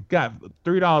Jordan got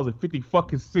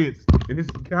 $3.50 in his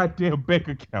goddamn bank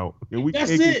account, and we can't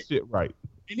get shit right.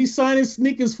 And he's signing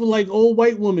sneakers for like old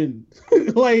white women.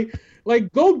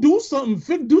 like go do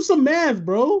something. Do some math,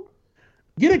 bro.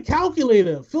 Get a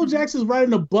calculator. Phil Jackson's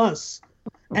riding a bus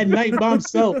at night by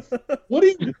himself. What are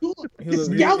you doing?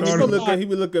 He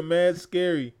would look mad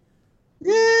scary.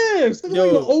 Yeah,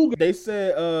 they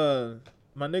said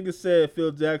my nigga said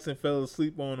Phil Jackson fell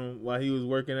asleep on him while he was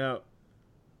working out.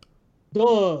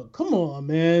 Dog, come on,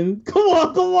 man. Come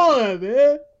on,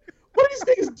 man. What are these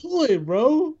niggas doing,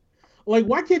 bro? Like,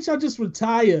 why can't y'all just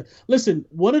retire? Listen,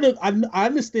 I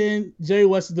understand Jerry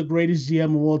West is the greatest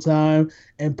GM of all time,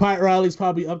 and Pat Riley's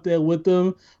probably up there with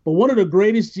them. But one of the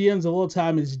greatest GMs of all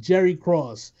time is Jerry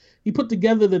Cross. He put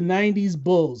together the '90s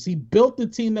Bulls. He built the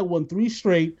team that won 3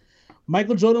 straight.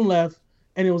 Michael Jordan left,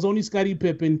 and it was only Scottie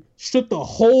Pippen. Stripped the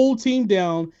whole team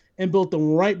down and built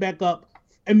them right back up,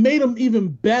 and made them even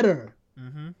better.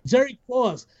 Mm-hmm. Jerry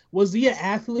Cross, was he an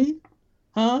athlete?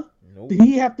 Huh? Nope. Did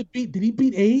he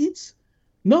beat AIDS?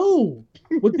 No.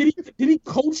 What did he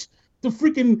coach the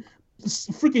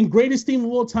freaking greatest team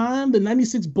of all time, the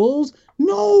 '96 Bulls?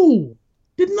 No.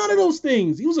 Did none of those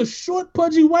things. He was a short,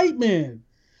 pudgy white man.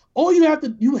 All you have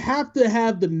to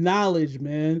have the knowledge,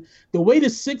 man. The way the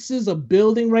Sixers are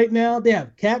building right now, they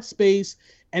have cap space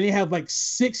and they have like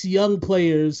 6 young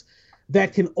players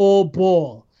that can all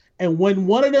ball. And when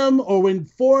one of them or when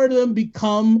 4 of them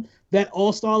become that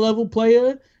all-star level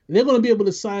player, they're going to be able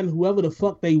to sign whoever the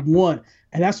fuck they want.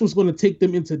 And that's what's going to take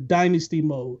them into dynasty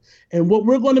mode. And what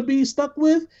we're going to be stuck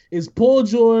with is Paul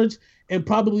George and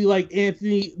probably like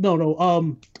Boogie,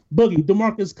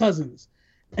 DeMarcus Cousins.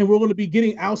 And we're going to be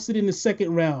getting ousted in the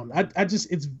second round.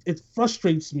 It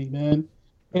frustrates me, man.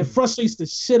 It frustrates the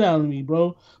shit out of me,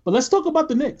 bro. But let's talk about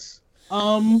the Knicks.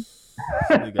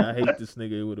 Nigga, I hate this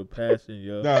nigga with a passion,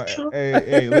 yo. No,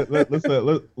 hey,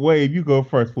 let's Wave, you go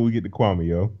first before we get to Kwame,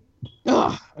 yo.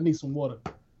 I need some water.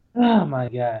 Oh my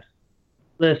God.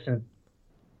 Listen,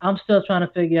 I'm still trying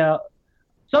to figure out.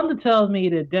 Something tells me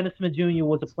that Dennis Smith Jr.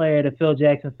 was a player that Phil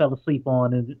Jackson fell asleep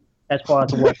on as far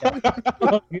as the workout.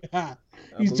 Oh, God.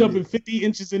 He's jumping 50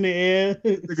 inches in the air.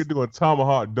 Nigga doing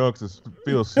tomahawk dunks and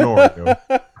Phil snoring, yo.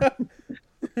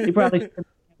 He probably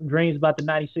dreams about the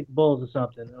 '96 Bulls or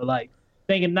something, or like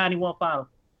thinking '91 finals.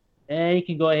 Hey, he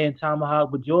can go ahead and tomahawk,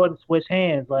 but Jordan switch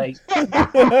hands. Like,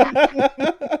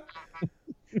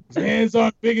 his hands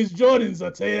aren't big as Jordan's,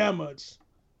 I'll tell you that much.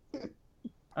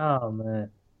 Oh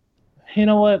man, you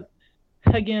know what?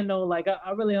 Again, though, like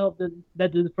I really hope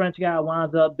that the French guy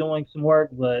winds up doing some work,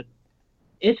 but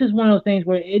it's just one of those things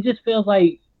where it just feels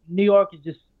like New York is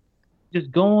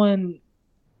just going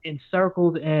in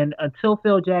circles, and until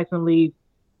Phil Jackson leaves,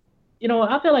 you know,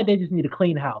 I feel like they just need to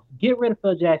clean house. Get rid of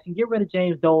Phil Jackson, get rid of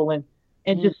James Dolan,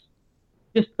 and just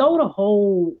throw the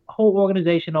whole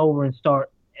organization over and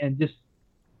start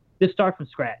from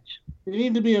scratch. There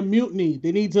need to be a mutiny.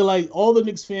 They need to, like, all the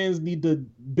Knicks fans need to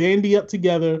bandy up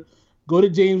together, go to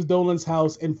James Dolan's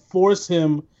house, and force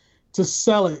him to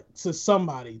sell it to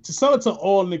somebody, to sell it to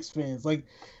all Knicks fans. Like,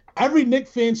 every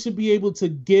Knicks fan should be able to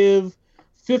give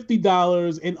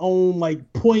 $50 and own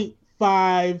like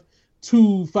 0.5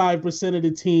 to 5% of the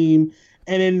team,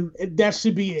 and then that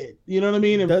should be it. You know what I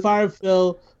mean? And fire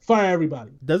Phil, fire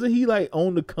everybody. Doesn't he like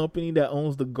own the company that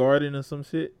owns the Garden or some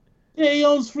shit? Yeah, he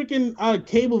owns freaking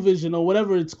Cablevision or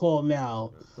whatever it's called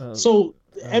now. So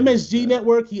MSG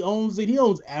Network, he owns it. He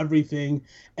owns everything.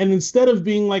 And instead of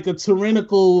being like a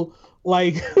tyrannical,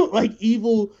 like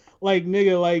evil, like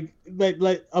nigga, like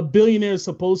a billionaire is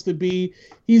supposed to be,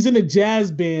 he's in a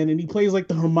jazz band and he plays like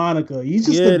the harmonica. He's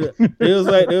just it was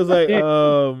like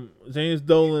James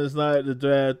Dolan is not at the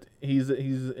draft. He's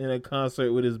in a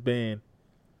concert with his band.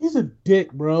 He's a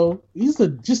dick, bro. He's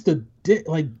just a dick.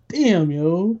 Like, damn,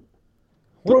 yo.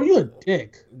 Bro, you a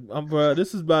dick. Bro,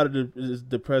 this is about as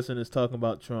depressing as talking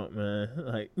about Trump, man.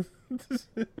 Like,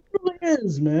 it really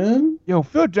is, man. Yo,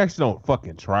 Phil Jackson don't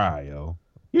fucking try, yo.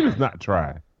 He does not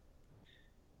try.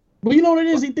 But you know what it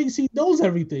is? He thinks he knows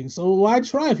everything. So why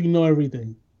try if you know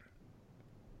everything?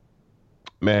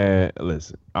 Man,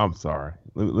 listen, I'm sorry.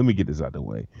 Let me get this out of the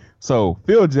way. So,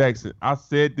 Phil Jackson, I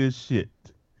said this shit.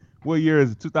 What year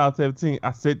is it? 2017?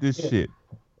 I said this shit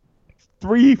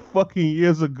 3 fucking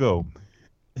years ago.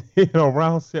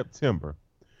 Around September.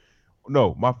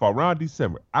 No, my fault. Around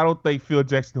December. I don't think Phil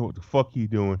Jackson knew what the fuck he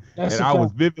doing. That's and I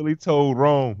was vividly told,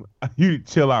 Rome, you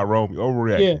chill out, Rome. You're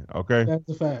overreacting. Yeah, okay? That's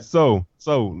a fact. So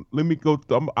let me go.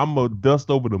 I'm going to dust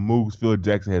over the moves Phil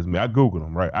Jackson has made. I Googled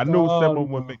him, right? I know some of them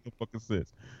wouldn't make no fucking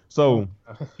sense. So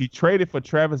he traded for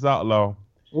Travis Outlaw.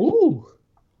 Ooh.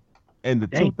 And the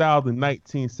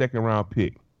 2019 second round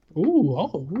pick.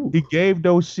 Ooh. He gave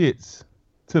those shits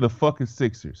to the fucking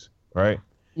Sixers, right?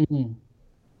 Mm-hmm.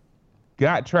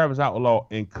 got Travis Outlaw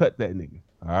and cut that nigga.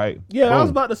 All right. Yeah, I was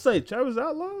Boom. about to say Travis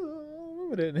Outlaw. I don't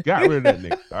remember that nigga. Got rid of that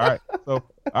nigga.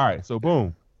 All right. So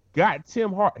boom. Got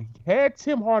had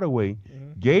Tim Hardaway,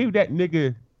 gave that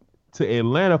nigga to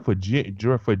Atlanta for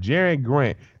Jaren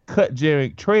Grant,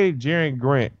 traded Jaren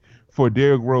Grant for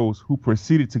Derrick Rose, who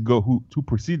proceeded to get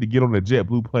on the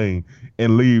JetBlue plane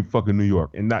and leave fucking New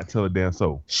York and not tell a damn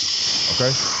soul.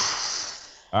 Okay.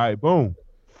 All right. Boom.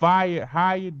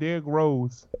 Hired Derrick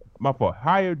Rose. My fault.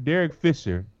 Hired Derek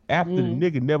Fisher after the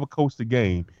nigga never coached the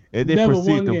game, and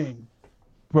then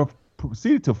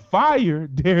proceeded to fire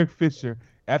Derek Fisher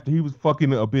after he was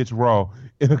fucking a bitch raw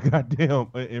in a goddamn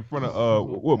in front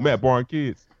of Matt Barnes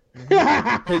kids.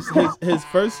 his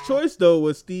first choice though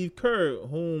was Steve Kerr,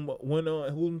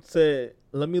 whom said,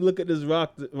 "Let me look at this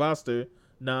roster.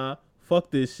 Nah, fuck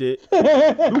this shit."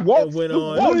 Went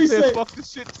on. Literally said, "Fuck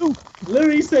this shit too."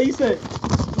 Literally he said,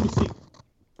 "Let me see.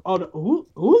 Oh,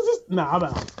 who is this? Nah, I'm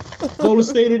out. Golden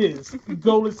State it is.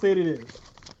 Golden State it is.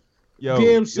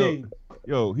 Damn shame."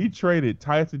 Yo, he traded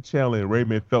Tyson Chandler and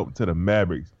Raymond Felton to the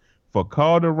Mavericks for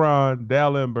Calderon,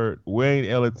 Dal Lambert, Wayne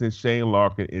Ellington, Shane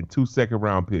Larkin, and 2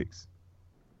 second-round picks.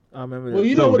 I remember that. Well,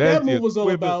 you know what that move was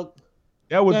all about.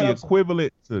 That was the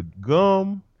equivalent to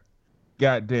gum,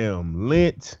 goddamn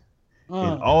lint,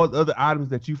 and all the other items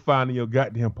that you find in your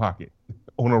goddamn pocket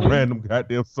on a random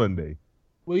goddamn Sunday.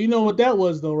 Well, you know what that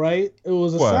was, though, right? It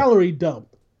was a salary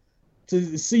dump.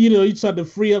 To see, you tried to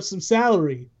free up some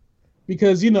salary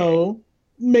because,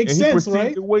 makes sense,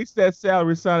 right? To waste that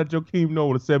salary, signed Joakim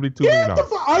Noah to $72 million.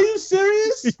 Are you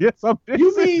serious? Yes, I'm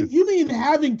serious. You mean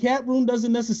having cap room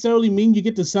doesn't necessarily mean you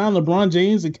get to sign LeBron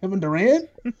James and Kevin Durant?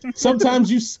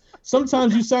 Sometimes you sign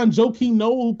Joakim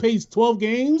Noah, who plays 12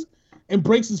 games and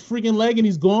breaks his freaking leg and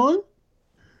he's gone.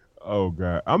 Oh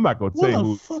God, I'm not gonna tell you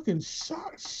who fucking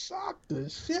shocked the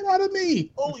shit out of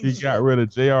me. He got rid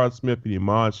of J.R. Smith and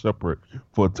Iman Shumpert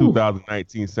for a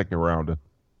 2019 second rounder.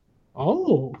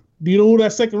 Oh, do you know who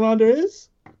that second rounder is?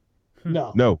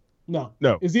 No.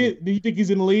 Is he? Do you think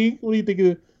he's in the league? What do you think?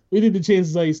 What do you think the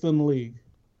chances are he's still in the league?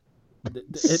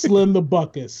 Slim the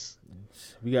Buckus.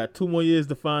 We got 2 more years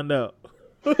to find out.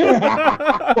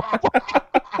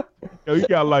 Yo, he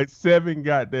got like 7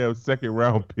 goddamn second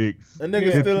round picks. A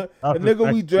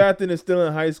nigga we drafted is still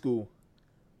in high school.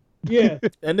 Yeah.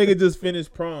 That nigga just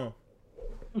finished prom.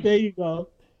 There you go.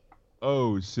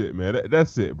 Oh shit, man.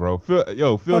 That's it, bro. Phil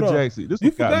Jackson.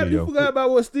 You forgot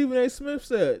about what Stephen A. Smith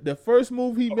said. The first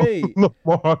move he made. The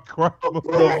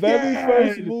very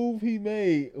first move he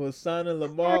made was signing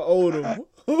Lamar Odom,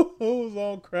 who was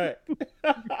on crack.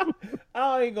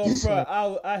 I ain't gonna front.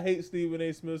 I hate Stephen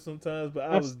A. Smith sometimes, but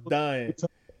I was dying.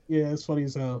 Yeah, it's funny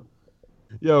as hell.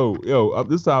 Yo,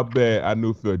 this is how bad I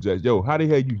knew Phil Jackson. Yo, how the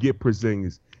hell you get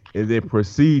Porzingis and then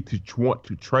proceed to want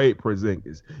to trade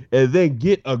Porzingis and then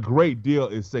get a great deal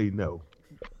and say no?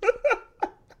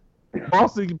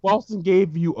 Boston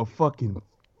gave you a fucking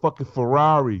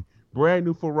Ferrari, brand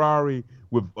new Ferrari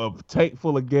with a tank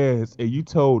full of gas, and you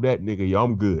told that nigga, yo,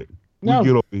 I'm good. No.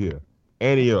 Get over here.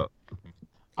 Ante up.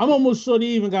 I'm almost sure they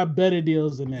even got better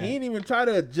deals than that. He ain't even try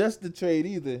to adjust the trade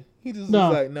either. He just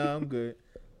was like, nah, I'm good.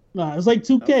 Nah, it's like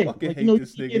 2K. I fucking hate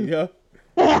this nigga, yo.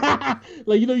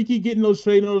 You keep getting those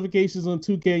trade notifications on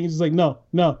 2K, and you're just like, no,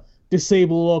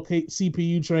 disable all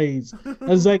CPU trades. That's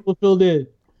exactly what Phil did.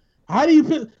 How do you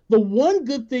piss? The one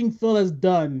good thing Phil has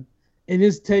done in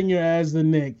his tenure as the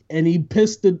Knick, and he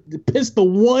pissed the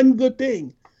one good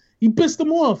thing. He pissed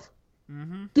them off.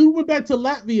 Mm-hmm. Dude went back to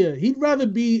Latvia. He'd rather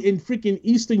be in freaking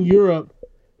Eastern Europe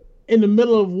in the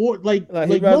middle of war. Like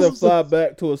he'd rather fly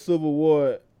back to a civil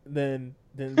war than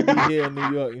be here in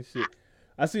New York and shit.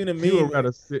 I seen a meme. He would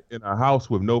rather sit in a house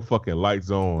with no fucking lights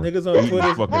on. Niggas on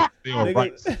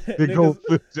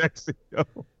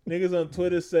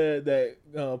Twitter said that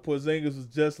Porzingis was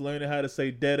just learning how to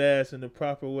say dead ass in the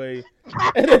proper way,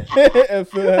 and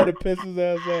Phil had to piss his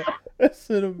ass off.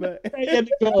 Send him back.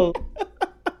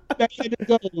 That had to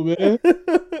go, man.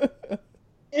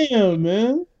 Damn,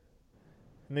 man.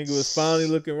 Nigga was finally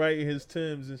looking right in his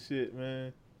Timbs and shit,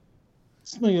 man.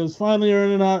 This nigga was finally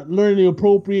learning the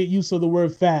appropriate use of the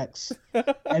word facts.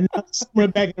 And not somewhere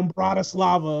back in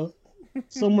Bratislava,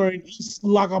 somewhere in East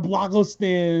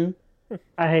Lagablagosten.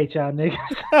 I hate y'all niggas.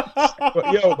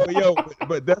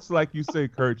 but that's like you say,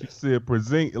 Kurt. You said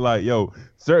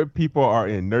certain people are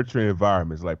in nurturing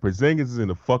environments. Like Porzingis is in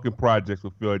the fucking projects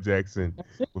with Phil Jackson,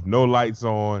 with no lights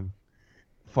on,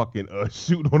 fucking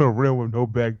shooting on a rim with no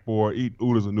backboard, eating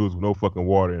oodles and noodles with no fucking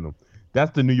water in them.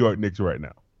 That's the New York Knicks right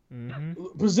now. Mm-hmm.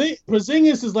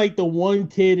 Porzingis is like the one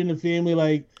kid in the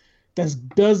family that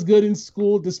does good in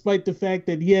school despite the fact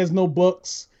that he has no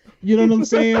books. You know what I'm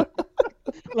saying?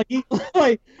 like, he,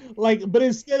 but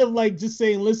instead of like just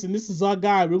saying, "Listen, this is our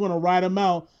guy. We're gonna ride him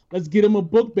out. Let's get him a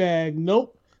book bag."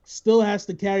 Nope. Still has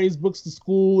to carry his books to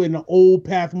school in an old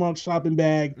Pathmark shopping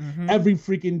bag every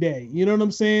freaking day. You know what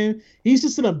I'm saying? He's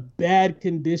just in a bad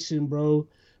condition, bro.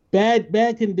 Bad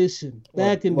condition.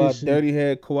 Bad condition. While dirty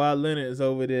head Kawhi Leonard is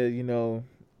over there,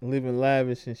 living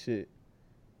lavish and shit.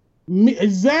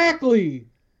 Exactly.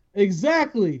 He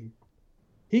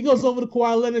goes over to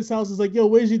Kawhi Leonard's house. Is like, "Yo,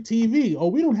 where's your TV?" "Oh,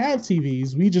 we don't have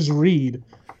TVs. We just read.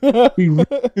 We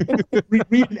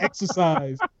read and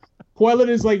exercise." Kawhi Leonard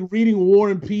is like reading War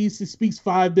and Peace. He speaks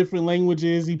 5 different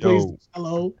languages. He plays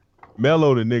cello.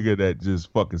 Melo, the nigga that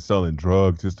just fucking selling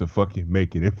drugs just to fucking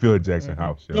make it in Phil Jackson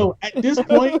house. Yo, at this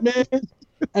point, man,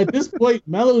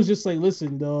 Melo is just like,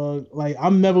 "Listen, dog, like,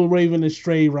 I'm never waving a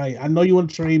stray right. I know you want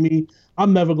to trade me.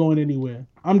 I'm never going anywhere.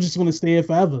 I'm just going to stay here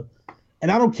forever.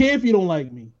 And I don't care if you don't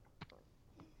like me."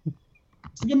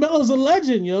 Melo's a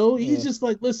legend, yo. He's just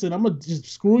like, "Listen, I'm going to just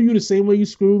screw you the same way you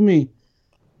screw me."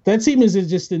 That team is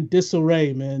just in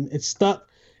disarray, man. It's stuck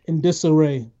in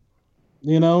disarray.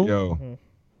 Yo,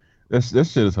 this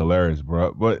shit is hilarious,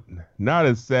 bro. But not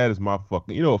as sad as my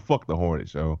fucking. Fuck the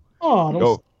Hornets, yo.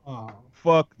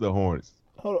 Fuck the Hornets.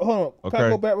 Hold on. Okay. Can I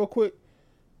go back real quick?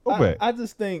 Go back. I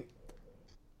just think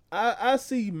I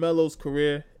see Melo's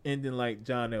career ending like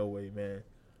John Elway, man.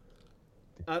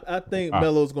 I think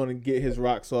Melo's going to get his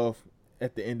rocks off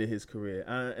at the end of his career.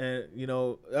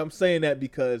 I'm saying that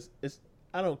because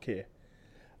I don't care.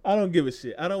 I don't give a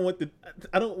shit. I don't want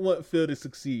Phil to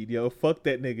succeed, yo. Fuck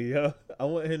that nigga, yo. I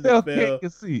want him to fail.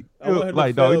 I want him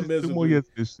to fail miserably. 2 more years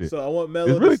of this shit. So I want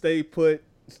Melo to stay put,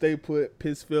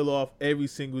 piss Phil off every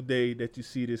single day that you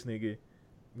see this nigga.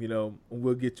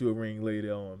 We'll get you a ring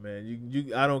later on,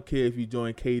 man. I don't care if you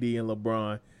join KD and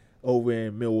LeBron over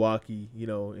in Milwaukee,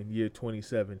 in year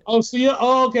 27. Oh, so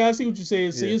okay. I see what you're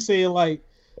saying. So you're saying like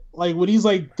when he's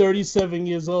like 37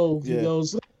 years old, he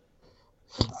goes,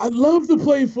 "I'd love to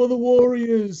play for the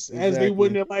Warriors," as they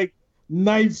win their like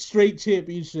 9th straight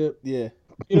championship. Yeah.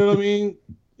 You know what I mean?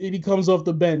 And he comes off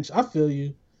the bench. I feel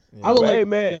you. Yeah. I would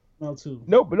man. Too.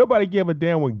 No, but nobody gave a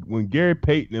damn when Gary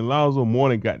Payton and Lonzo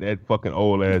Mourning got that fucking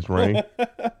old ass ring.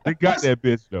 They got that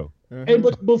bitch though. Hey,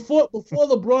 but before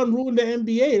LeBron ruined the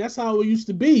NBA, that's how it used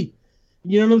to be.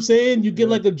 You know what I'm saying? You get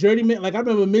like a journeyman. Like I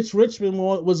remember Mitch Richmond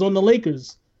was on the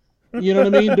Lakers. You know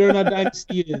what I mean? During our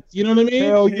dynasty years. You know what I mean?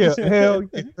 Hell yeah.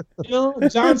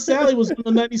 John Sally was on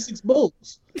the 96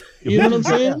 Bulls. You know what I'm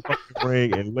saying?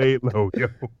 Ring and laid low, yo.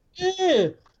 Yeah.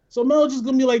 So Melo's just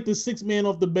gonna be like the 6th man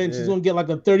off the bench. He's gonna get like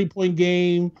a 30-point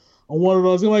game on one of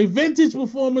those. Like vintage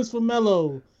performance for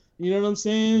Melo. You know what I'm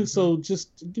saying? So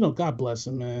just God bless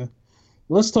him, man.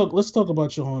 Let's talk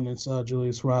about your Hornets,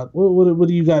 Julius Rock. What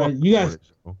do you got? You guys,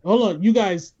 hold on. You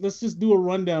guys, let's just do a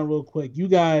rundown real quick. You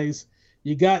guys,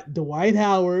 you got Dwight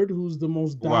Howard, who's the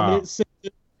most dominant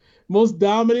center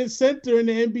in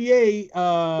the NBA.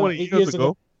 8 years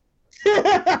ago.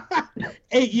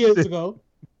 8 years ago.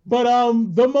 But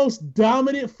the most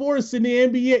dominant force in the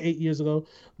NBA 8 years ago.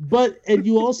 And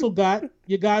you also got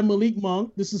your guy Malik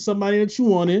Monk. This is somebody that you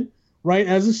wanted, right?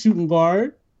 As a shooting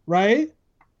guard, right?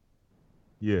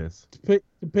 Yes. To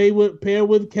pair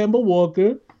with Kemba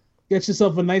Walker. Get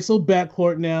yourself a nice little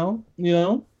backcourt now,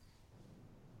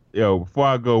 Yo, before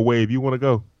I go, Wave, you want to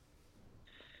go?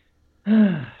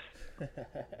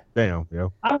 Damn,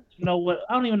 yo. I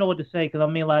don't even know what to say because I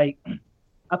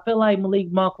feel like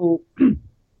Malik Monk will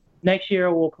next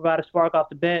year will provide a spark off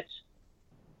the bench.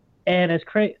 And it's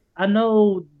crazy. I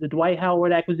know the Dwight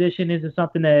Howard acquisition isn't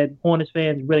something that Hornets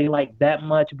fans really like that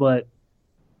much, but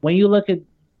when you look at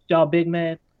y'all big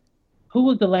man, who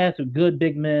was the last good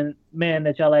big man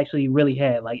that y'all actually really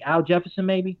had? Like Al Jefferson,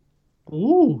 maybe?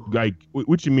 Ooh. Like,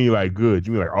 what you mean, like good?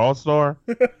 You mean like all-star?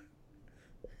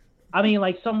 I mean,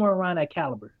 like somewhere around that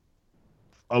caliber.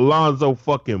 Alonzo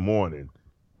fucking Mourning.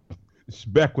 It's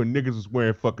back when niggas was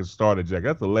wearing fucking starter jacket.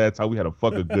 That's the last time we had a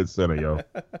fucking good center, yo.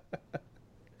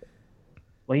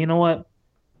 Well, you know what?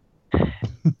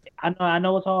 I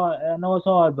know it's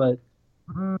hard, but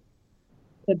it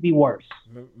could be worse.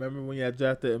 Remember when y'all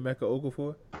drafted Emeka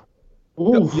Okafor?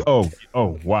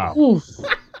 Oh, wow. Oof.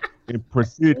 And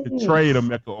proceeded to trade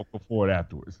Emeka Okafor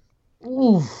afterwards.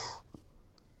 Oof.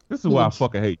 This is why I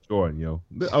fucking hate Jordan, yo.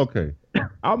 Okay.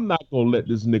 I'm not going to let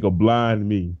this nigga blind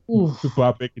me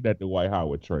by making that the Dwight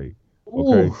Howard trade.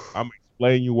 Okay? I'm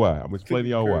explaining you why. I'm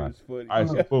explaining y'all why. All right,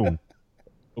 so boom.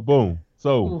 Boom.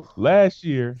 So last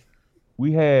year,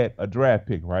 we had a draft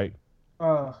pick, right?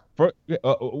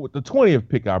 With the 20th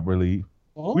pick, I believe.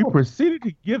 We proceeded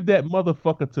to give that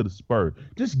motherfucker to the Spurs.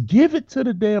 Just give it to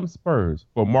the damn Spurs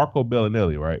for Marco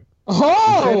Bellinelli, right?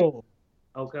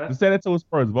 Okay. The San Antonio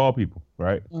Spurs of all people,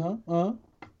 right? Uh-huh.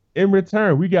 In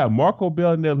return, we got Marco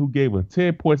Bellinelli, who gave us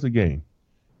 10 points a game.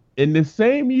 In the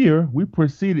same year, we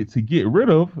proceeded to get rid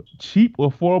of cheap,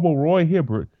 affordable Roy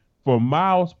Hibbert for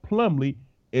Miles Plumlee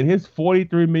in his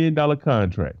 $43 million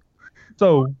contract.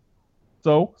 So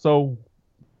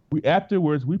we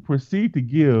afterwards we proceed to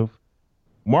give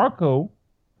Marco,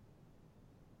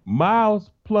 Miles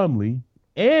Plumlee,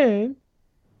 and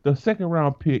the second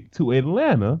round pick to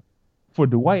Atlanta for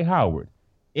Dwight Howard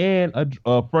and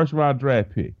a first round draft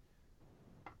pick.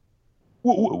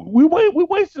 We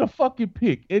wasted a fucking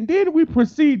pick, and then we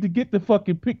proceed to get the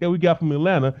fucking pick that we got from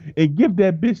Atlanta and give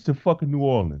that bitch to fucking New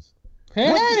Orleans.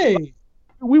 Hey,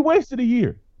 We wasted a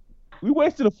year. We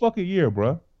wasted a fucking year,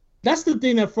 bro. that's the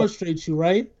thing that frustrates you,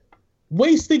 right?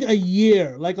 Wasting a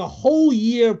year, like a whole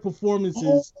year of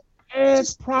performances.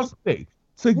 As prospect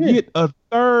to get a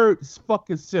third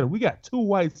fucking center. We got two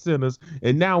white centers,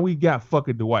 and now we got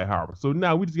fucking Dwight Howard. So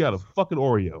now we just got a fucking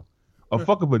Oreo. A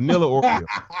fucking vanilla Oreo.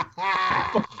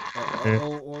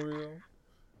 Oreo.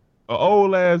 An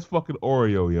old ass fucking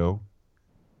Oreo, yo.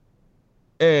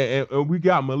 And we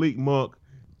got Malik Monk.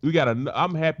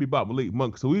 I'm happy about Malik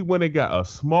Monk. So we went and got a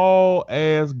small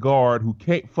ass guard who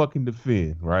can't fucking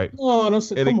defend, right? Oh,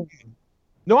 come on.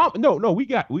 No, we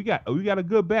got a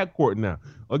good backcourt now.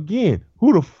 Again,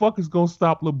 who the fuck is gonna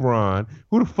stop LeBron?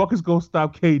 Who the fuck is gonna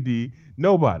stop KD?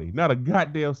 Nobody, not a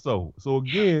goddamn soul. So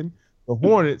again, the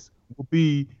Hornets will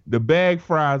be the bag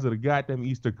fries of the goddamn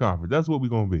Eastern Conference. That's what we're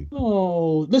gonna be.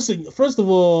 Oh, listen. First of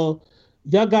all,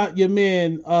 y'all got your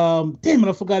man. Damn it,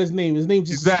 I forgot his name. His name's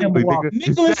just Exactly, nigga.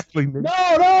 Nicholas. Exactly, nigga.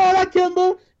 No, not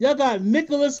Kimber. Y'all got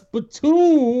Nicholas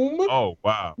Batum. Oh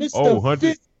wow.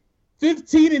 Mr.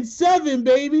 15-7,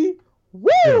 baby.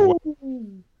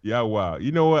 Woo! Yeah, wow.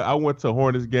 You know what? I went to a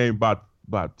Hornets game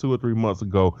about 2 or 3 months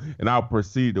ago, and I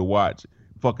proceeded to watch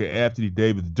fucking Anthony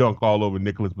Davis dunk all over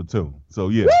Nicholas Batum. So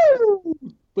yeah. Woo!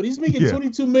 But he's making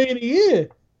 $22 million a year.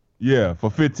 Yeah,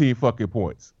 for 15 fucking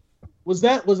points. Was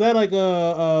that like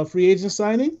a free agent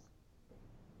signing?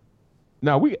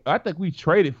 Now I think we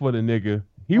traded for the nigga.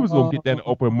 He was gonna get that in the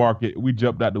open market. We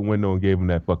jumped out the window and gave him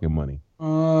that fucking money.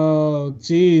 Oh,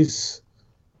 jeez.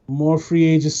 More free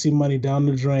agency money down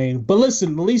the drain. But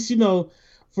listen, at least,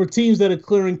 for teams that are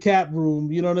clearing cap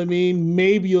room, you know what I mean?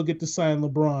 Maybe you'll get to sign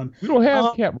LeBron. We don't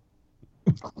have cap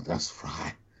room. Oh, that's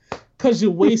right. Because you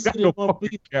wasted it on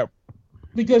people.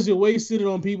 Because you wasted it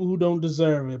on people who don't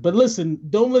deserve it. But listen,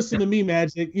 don't listen to me,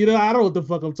 Magic. I don't know what the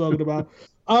fuck I'm talking about.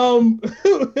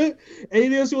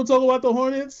 Anything else you want to talk about the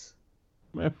Hornets?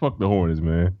 Man, fuck the Hornets,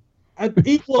 man.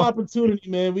 Equal opportunity,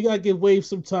 man. We gotta give Wave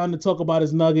some time to talk about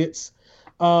his Nuggets.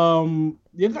 Y'all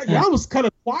was kind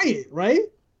of quiet, right?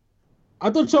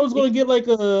 I thought y'all was gonna get like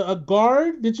a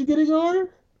guard. Did you get a guard?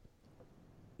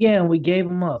 Yeah, and we gave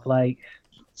him up. Like,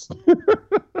 you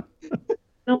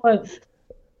know what?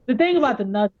 The thing about the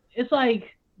Nuggets, it's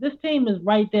like this team is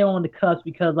right there on the cusp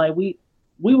because like we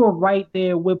were right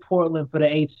there with Portland for the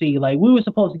 8th seed. Like we were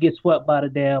supposed to get swept by the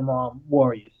damn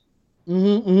Warriors.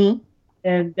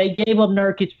 And they gave up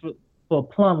Nurkic for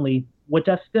Plumlee, which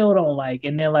I still don't like.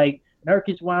 And then like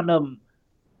Nurkic wound up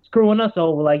screwing us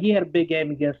over. Like he had a big game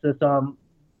against us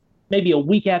maybe a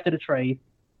week after the trade.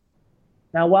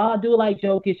 Now while I do like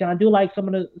Jokic and I do like some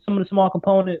of the small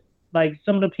components, like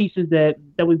some of the pieces that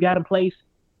we've got in place,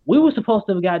 we were supposed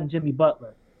to have gotten Jimmy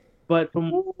Butler. But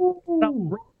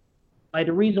like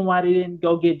the reason why they didn't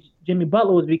go get Jimmy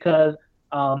Butler was because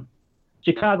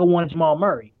Chicago wanted Jamal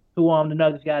Murray, who the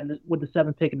Nuggets got with the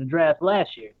 7th pick in the draft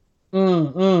last year.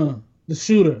 The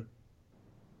shooter.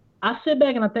 I sit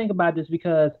back and I think about this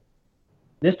because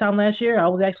this time last year, I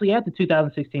was actually at the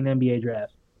 2016 NBA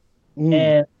draft.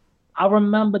 And I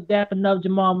remember dapping up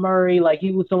Jamal Murray. Like,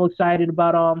 he was so excited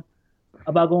about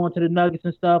going to the Nuggets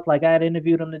and stuff. Like, I had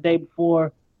interviewed him the day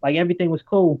before. Like, everything was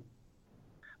cool.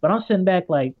 But I'm sitting back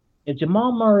like, if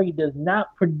Jamal Murray does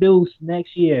not produce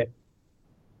next year,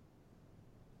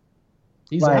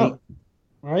 he's out,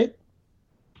 right?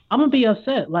 I'm gonna be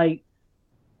upset. Like,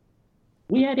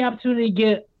 we had the opportunity to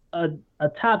get a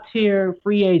top tier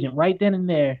free agent right then and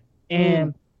there,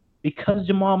 and because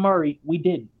Jamal Murray, we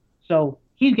didn't. So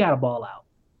he's got to ball out.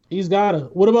 He's got to.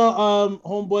 What about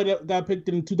homeboy that got picked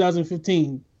in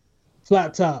 2015,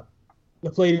 flat top,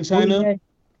 that played in China?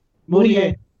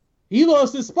 Moutier. He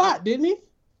lost his spot, didn't he?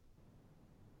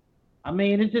 I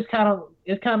mean, it's kind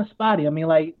of spotty. I mean,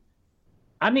 like,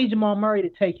 I need Jamal Murray to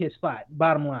take his spot.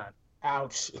 Bottom line.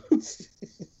 Ouch.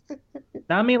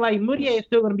 Now, I mean, like, Moutier is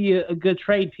still going to be a good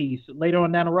trade piece later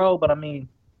on down the road, but I mean,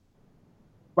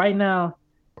 right now,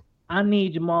 I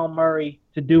need Jamal Murray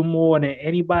to do more than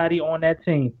anybody on that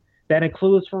team. That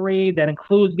includes Fareed. That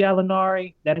includes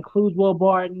Gallinari. That includes Will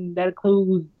Barton. That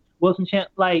includes Wilson Champ.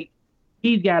 Like,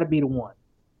 he's got to be the one.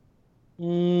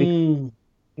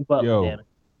 But, Yo,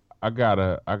 I got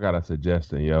a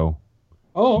suggestion, yo.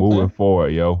 Oh, okay. Moving forward,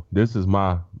 yo. This is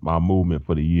my movement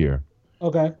for the year.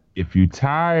 Okay. If you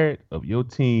tired of your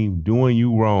team doing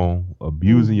you wrong,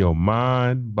 abusing your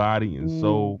mind, body, and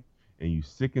soul, and you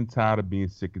sick and tired of being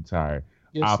sick and tired,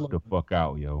 opt the fuck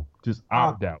out, yo. Just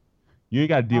opt out. You ain't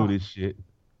got to deal with this shit.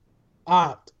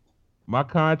 Opt. My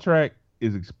contract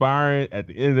is expiring at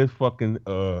the end of this fucking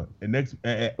next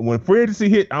when free agency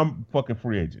hit, I'm fucking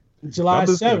free agent. July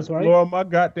 7th, right? Explore my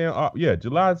goddamn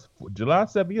July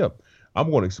 7th. Yep. I'm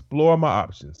going to explore my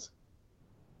options.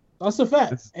 That's a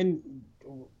fact. And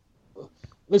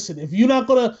listen, if you're not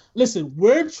gonna listen,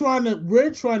 we're trying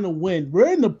to win.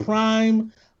 We're in the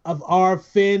prime of our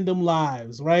fandom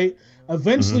lives, right?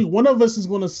 Eventually, one of us is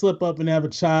going to slip up and have a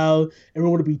child, and we're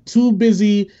going to be too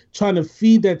busy trying to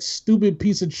feed that stupid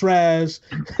piece of trash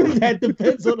that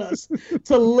depends on us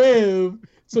to live,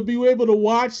 to be able to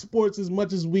watch sports as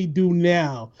much as we do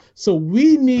now. So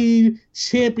we need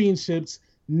championships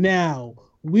now.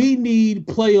 We need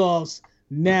playoffs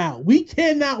now. We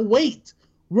cannot wait.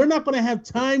 We're not going to have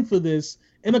time for this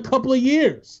in a couple of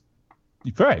years.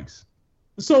 Thanks.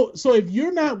 So if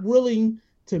you're not willing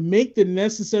to make the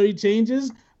necessary changes,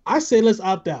 I say let's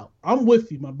opt out. I'm with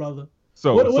you, my brother.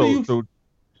 So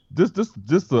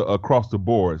just across the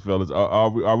board, fellas.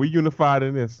 Are we unified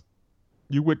in this?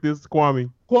 You with this, Kwame?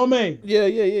 Kwame.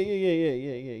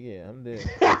 Yeah. I'm there.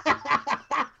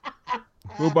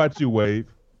 What about you, Wave?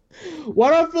 Why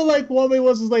do I feel like Kwame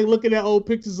was just like looking at old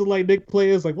pictures of like Knicks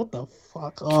players, like what the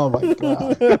fuck? Oh my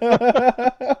god.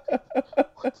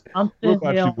 What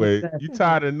about you, Wave? You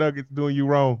tired of Nuggets doing you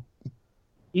wrong?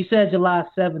 You said July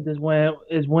 7th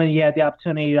is when you had the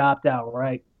opportunity to opt out,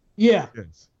 right? Yeah.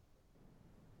 Yes.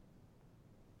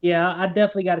 Yeah, I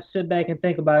definitely got to sit back and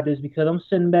think about this because I'm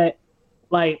sitting back,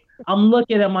 like, I'm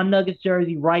looking at my Nuggets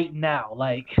jersey right now.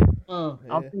 Like,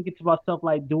 I'm thinking to myself,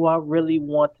 like, do I really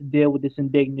want to deal with this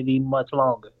indignity much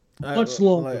longer? Much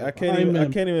longer. Like, I can't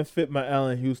even fit my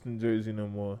Allen Houston jersey no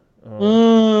more.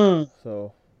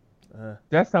 So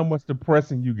that's how much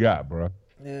depressing you got, bro.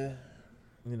 Yeah,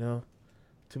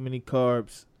 too many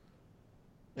carbs.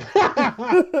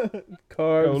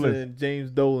 And James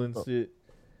Dolan shit.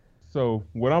 So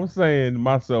what I'm saying to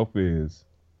myself is,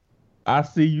 I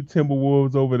see you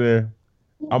Timberwolves over there.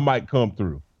 I might come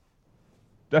through.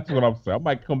 That's what I'm saying. I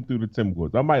might come through the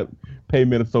Timberwolves. I might pay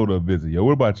Minnesota a visit. Yo,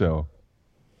 what about y'all?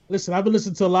 Listen, I've been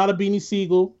listening to a lot of Beanie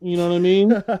Siegel. You know what I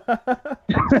mean?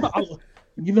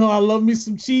 I love me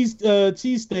some cheese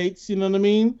steaks. You know what I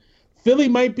mean? Philly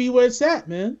might be where it's at,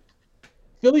 man.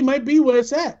 Philly might be where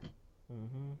it's at.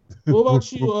 What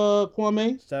about you,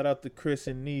 Kwame? Shout out to Chris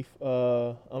and Neef.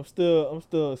 I'm still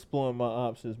exploring my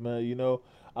options, man.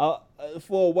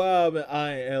 For a while I've been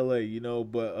eyeing LA,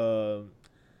 but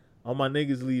all my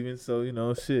niggas leaving, so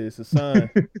shit, it's a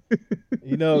sign.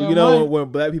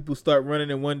 When black people start running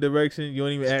in one direction, you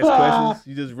don't even ask questions.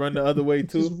 You just run the other way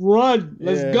too. Just run.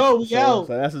 Let's go. We out.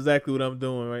 So that's exactly what I'm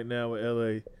doing right now with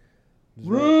LA.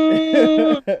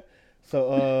 Run.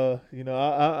 So I'm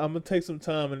gonna take some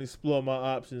time and explore my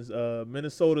options.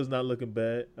 Minnesota's not looking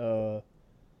bad.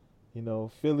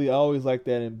 Philly, I always like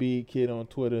that Embiid kid on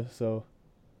Twitter. So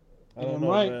I don't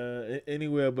know, man.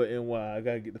 Anywhere but NY. I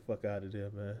gotta get the fuck out of there,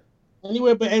 man.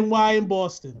 Anywhere but NY and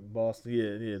Boston. Boston,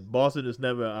 yeah. Boston is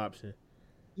never an option.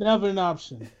 Never an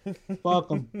option. Fuck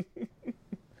them.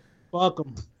 Fuck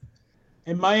them.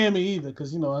 And Miami either,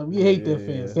 because we hate their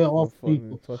fans. They're awful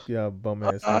people. Fuck y'all bum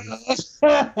ass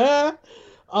niggas.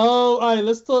 All right,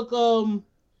 let's talk.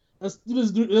 Let's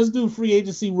do free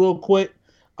agency real quick.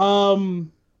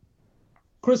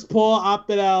 Chris Paul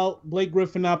opted out. Blake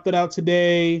Griffin opted out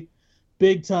today.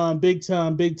 Big time. Who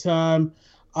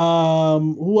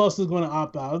else is going to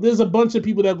opt out? There's a bunch of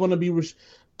people that are going to be.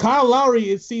 Kyle Lowry,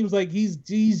 it seems like he's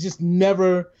just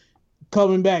never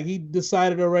coming back. He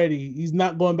decided already. He's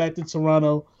not going back to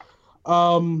Toronto.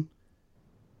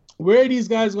 Where are these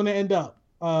guys going to end up?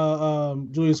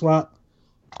 Julius Rock.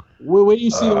 Where do you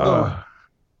see them going?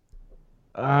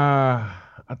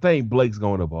 I think Blake's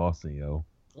going to Boston, yo.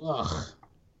 Ugh.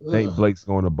 I think Blake's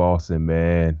going to Boston,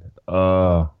 man.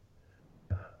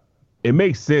 It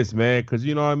makes sense, man, because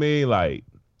you know what I mean? Like,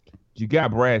 you got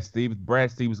Brad Stevens.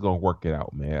 Brad Stevens is going to work it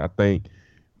out, man. I think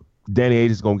Danny Ainge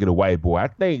is going to get a white boy. I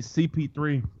think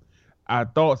CP3,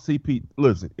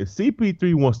 listen, if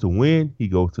CP3 wants to win, he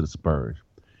goes to the Spurs.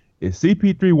 If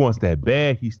CP3 wants that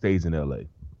bag, he stays in LA.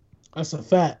 That's a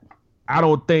fact. I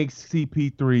don't think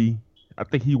CP3, I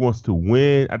think he wants to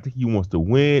win. I think he wants to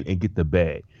win and get the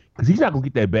bag. Because he's not gonna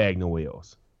get that bag nowhere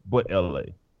else but LA.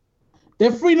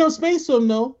 They're freeing up space for him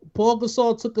though. Paul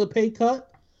Gasol took a pay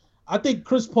cut. I think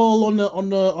Chris Paul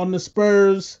on the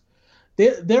Spurs.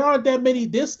 There aren't that many.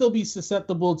 They'll still be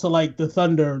susceptible to like the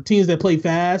Thunder teams that play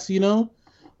fast, you know.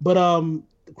 But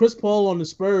Chris Paul on the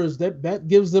Spurs that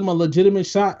gives them a legitimate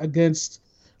shot against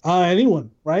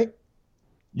anyone, right?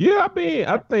 Yeah, I mean,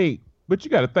 I think, but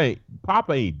you got to think,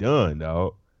 Pop ain't done,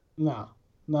 dog. Nah,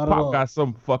 not at all. Pop got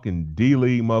some fucking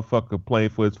D-League motherfucker playing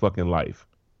for his fucking life.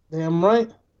 Damn right.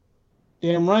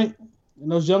 And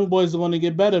those young boys are going to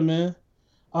get better, man.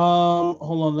 Hold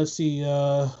on, let's see.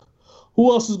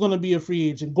 Who else is going to be a free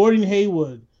agent? Gordon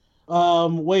Hayward.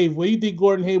 Wave, where do you think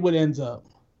Gordon Hayward ends up?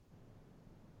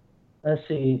 Let's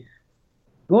see.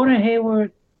 Gordon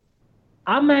Hayward,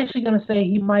 I'm actually going to say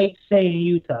he might stay in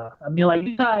Utah. I mean, like,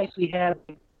 Utah actually has,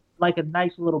 like, a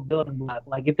nice little building block.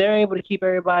 Like, if they're able to keep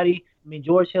everybody, I mean,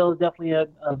 George Hill is definitely a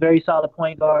very solid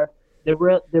point guard. They're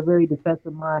very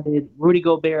defensive-minded. Rudy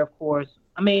Gobert, of course.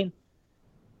 I mean,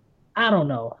 I don't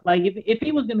know. Like, if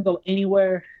he was going to go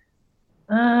anywhere,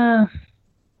 I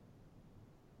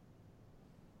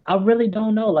really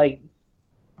don't know. Like,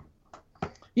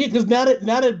 yeah, because now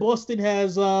that Boston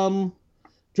has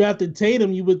drafted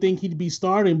Tatum, you would think he'd be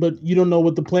starting, but you don't know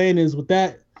what the plan is with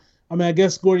that. I mean, I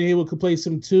guess Gordon Hayward could play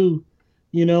some two,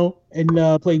 you know, and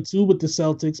play two with the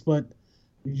Celtics, but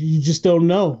you just don't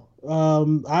know.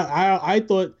 I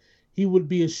thought he would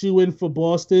be a shoe-in for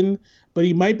Boston, but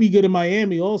he might be good in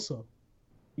Miami also,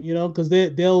 you know, because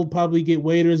they'll probably get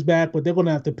waiters back, but they're going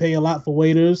to have to pay a lot for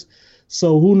waiters.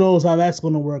 So who knows how that's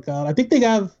going to work out. I think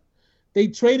they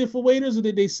traded for waiters, or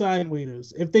did they sign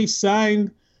waiters? If they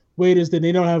signed waiters, then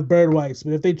they don't have Bird Whites.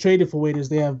 But if they traded for waiters,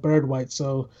 they have Bird Whites.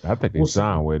 So I think they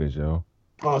signed waiters, yo.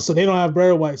 Oh, so they don't have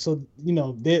Bird White. So, you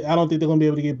know, I don't think they're going to be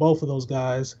able to get both of those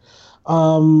guys.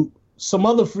 Some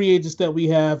other free agents that we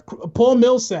have, Paul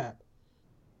Millsap.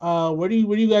 Where do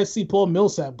you guys see Paul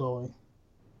Millsap going?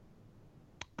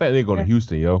 I think they're going to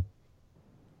Houston, yo.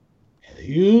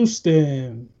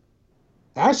 Houston.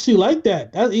 I actually like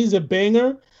that. He's a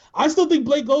banger. I still think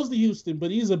Blake goes to Houston,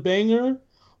 but he's a banger.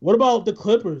 What about the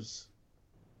Clippers?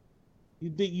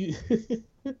 You think you? If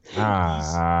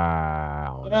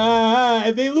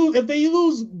they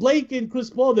lose Blake and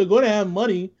Chris Paul, they're going to have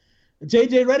money.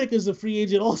 JJ Redick is a free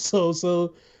agent also,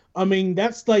 so I mean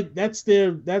that's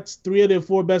three of their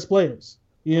four best players.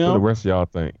 You know, what the rest of y'all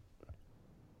think?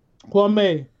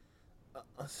 Kwame.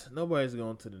 Nobody's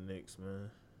going to the Knicks,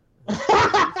 man.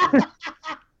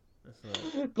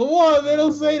 Come on, man!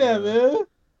 Don't say that, man.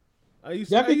 I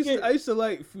used to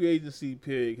like free agency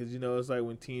period because, you know, it's like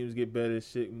when teams get better,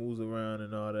 shit moves around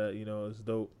and all that. You know, it's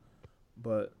dope.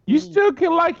 But you still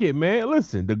can like it, man.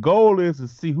 Listen, the goal is to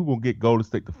see who gonna get Golden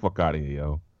State the fuck out of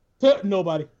here, yo.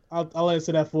 Nobody. I'll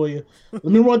answer that for you. Let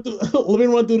me run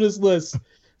through this list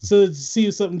so to see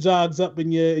if something jogs up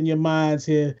in your minds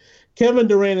here. Kevin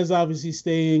Durant is obviously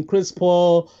staying. Chris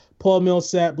Paul, Paul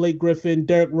Millsap, Blake Griffin,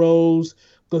 Derrick Rose.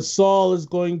 Gasol is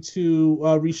going to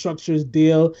restructure his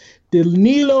deal.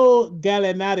 Danilo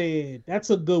Gallinari, that's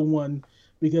a good one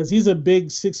because he's a big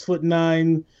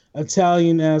 6'9"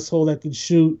 Italian asshole that can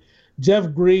shoot.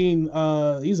 Jeff Green,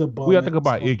 he's a bum. We gotta think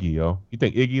about Iggy, yo. You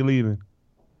think Iggy leaving?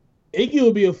 Iggy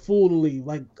would be a fool to leave.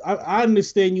 Like I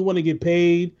understand you want to get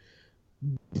paid,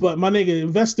 but my nigga,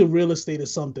 invest in real estate or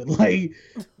something. Like,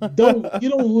 you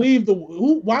don't leave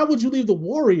why would you leave the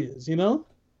Warriors? You know.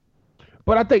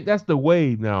 But I think that's the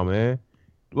wave now, man.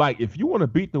 Like, if you want to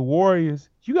beat the Warriors,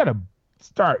 you got to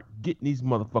start getting these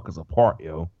motherfuckers apart,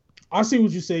 yo. I see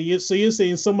what you're saying. So you're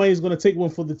saying somebody's going to take one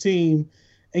for the team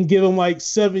and give them like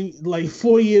 4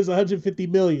 years, $150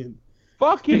 million.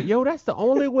 Fuck it, yo. That's the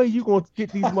only way you're going to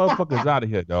get these motherfuckers out of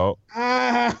here, dog.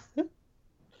 But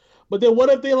then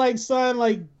what if they like sign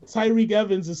like Tyreek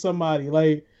Evans or somebody?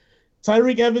 Like,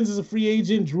 Tyreek Evans is a free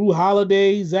agent. Drew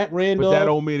Holiday, Zach Randolph. But that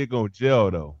don't mean they're going to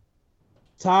jail, though.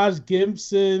 Taj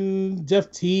Gibson,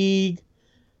 Jeff Teague.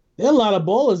 There are a lot of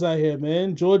ballers out here,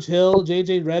 man. George Hill,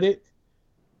 JJ Redick.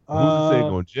 Who's to say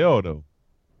going to jail, though?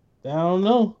 I don't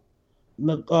know.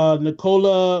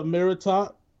 Nikola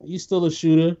Mirotic, he's still a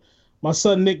shooter. My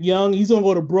son Nick Young, he's going to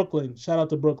go to Brooklyn. Shout out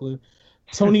to Brooklyn.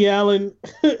 Tony Allen,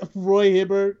 Roy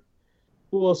Hibbert.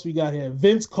 Who else we got here?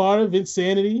 Vince Carter, Vince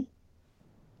Sanity.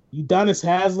 Udonis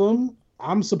Haslem.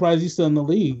 I'm surprised he's still in the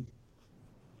league.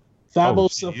 Fabo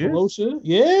Cephalosha.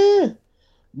 Yeah.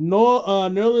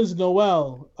 Nerlens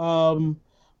Noel.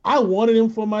 I wanted him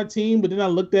for my team, but then I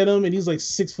looked at him and he's like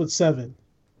 6'7".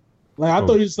 Like I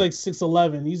thought he was like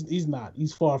 6'11". He's not.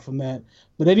 He's far from that.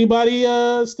 But anybody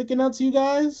sticking out to you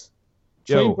guys?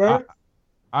 Trey Burke?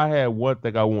 I had one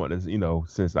thing I wanted,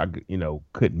 since I,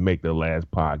 couldn't make the last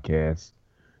podcast.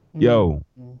 Yo,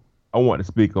 I want to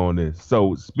speak on this.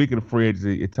 So, speaking of free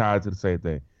agency, it ties to the same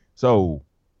thing. So,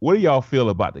 what do y'all feel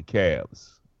about the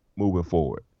Cavs moving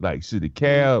forward? Like, should the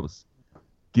Cavs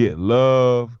get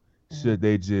love? Should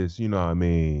they just,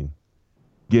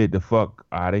 get the fuck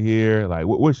out of here? Like,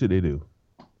 what should they do?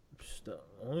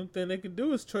 The only thing they can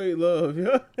do is trade Love,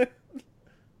 yeah.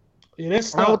 Yeah,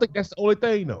 that's. I don't think that's the only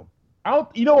thing, though. I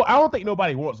don't think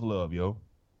nobody wants love, yo.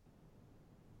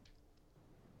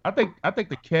 I think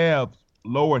the Cavs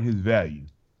lowered his value.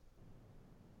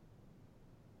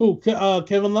 Who?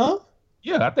 Kevin Love?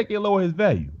 Yeah, I think they lowered his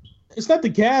value. It's not the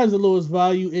Cavs that lowers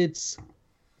value. It's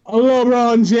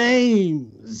LeBron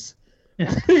James. You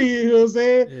know what I'm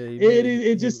saying? Yeah,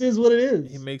 it just is what it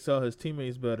is. He makes all his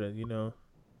teammates better,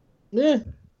 Yeah.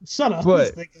 Shut up.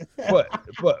 But like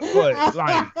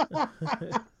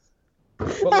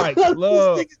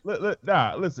Love,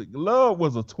 listen, Love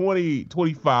was a 20,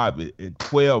 25, and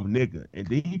 12 nigga, and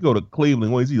then he go to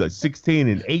Cleveland. What is he, like 16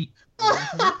 and 8?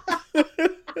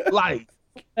 Like,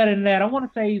 better than that. I want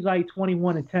to say he's like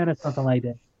 21 and 10 or something like that.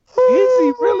 Is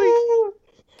he really?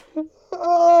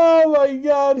 Oh my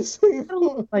God! This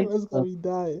nigga, Like, that's gonna be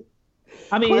dying.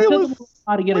 I mean, it took him a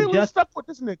while to get Cleveland adjusted. stuck with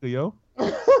this nigga, yo.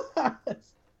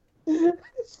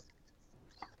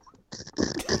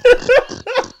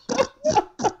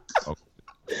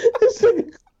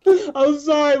 I'm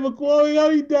sorry, McCoy. How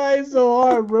he dying so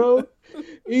hard, bro?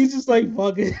 He's just like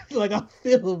fucking. Like I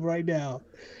feel him right now.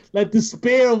 Like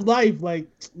despair of life. Like,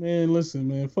 man, listen,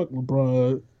 man. Fuck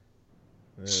LeBron.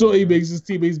 Sure, he makes his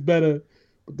teammates better,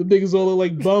 but the niggas all look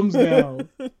like bums now.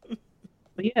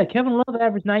 But yeah, Kevin Love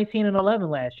averaged 19 and 11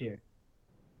 last year.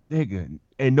 Nigga,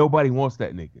 and nobody wants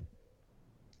that nigga.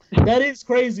 That is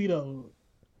crazy, though.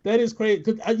 That is crazy.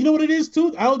 'Cause, you know what it is,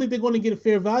 too? I don't think they're going to get a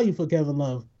fair value for Kevin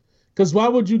Love. Because why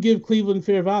would you give Cleveland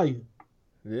fair value?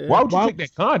 Yeah. Why would you take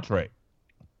that contract?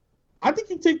 I think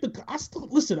you take the.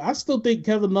 I still think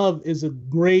Kevin Love is a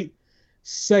great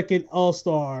second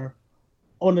All-Star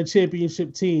on a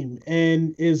championship team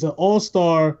and is an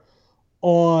All-Star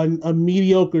on a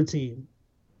mediocre team.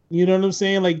 You know what I'm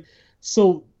saying? Like,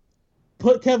 so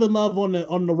put Kevin Love on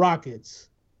the Rockets,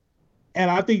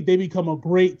 and I think they become a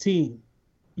great team.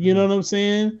 You know what I'm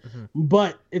saying? Mm-hmm.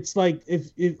 But it's like,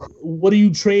 if what are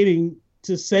you trading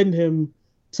to send him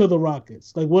to the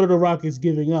Rockets? Like, what are the Rockets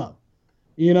giving up?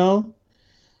 You know,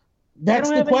 that's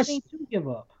the question. Anything to give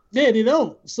up. Yeah, they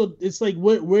don't. So it's like,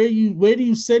 where do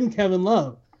you send Kevin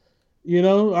Love? You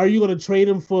know, are you going to trade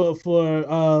him for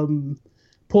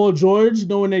Paul George,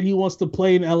 knowing that he wants to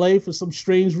play in LA for some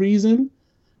strange reason?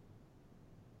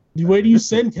 Where do you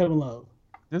send Kevin Love?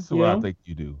 This is what I think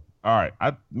you do. All right,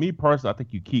 me personally, I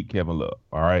think you keep Kevin Love.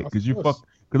 All right, because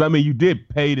you did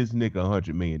pay this nigga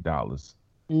 $100 million,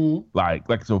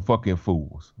 like some fucking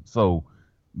fools. So,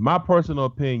 my personal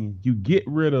opinion, you get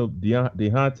rid of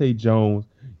Deontay Jones,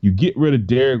 you get rid of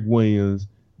Derek Williams,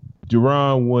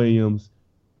 Deron Williams,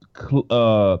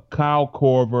 Kyle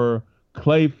Korver,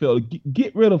 Clay Felton,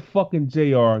 get rid of fucking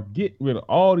JR, get rid of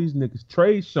all these niggas,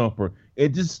 trade Shumpert,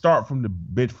 and just start from the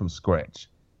bench from scratch.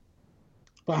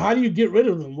 But how do you get rid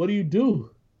of them? What do you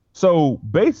do? So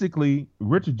basically,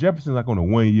 Richard Jefferson's like on a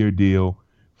 1-year deal.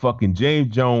 Fucking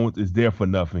James Jones is there for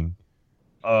nothing.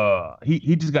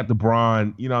 He just got the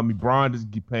Bron. You know what I mean? Bron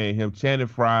just keep paying him. Channing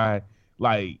Frye,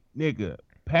 like, nigga,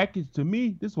 package to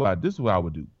me. This is what I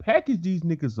would do. Package these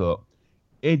niggas up,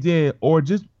 and then or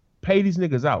just pay these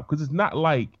niggas out, because it's not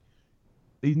like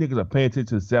these niggas are paying attention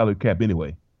to the salary cap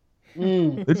anyway.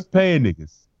 They're just paying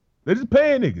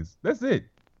niggas. That's it.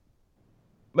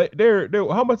 Like they're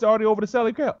how much are they over the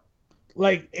salary cap?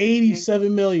 Like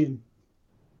 87 million.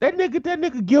 That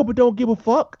nigga Gilbert don't give a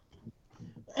fuck.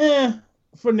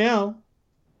 For now.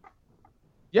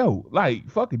 Yo, like,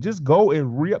 fuck it, just go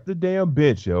and re-up the damn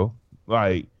bench, yo.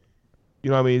 Like, you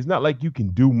know what I mean? It's not like you can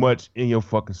do much in your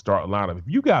fucking start lineup. If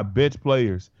you got bench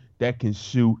players that can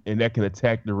shoot and that can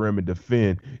attack the rim and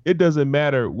defend, it doesn't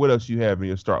matter what else you have in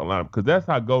your start lineup, because that's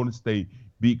how Golden State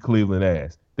beat Cleveland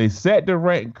ass. They sat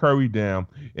Durant and Curry down,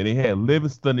 and they had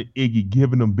Livingston and Iggy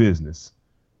giving them business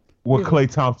with Klay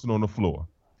Thompson on the floor.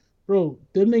 Bro,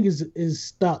 them niggas is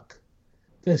stuck.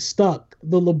 They're stuck.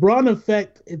 The LeBron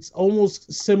effect, it's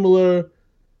almost similar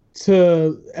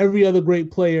to every other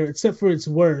great player, except for its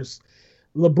worse.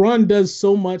 LeBron does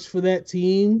so much for that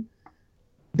team.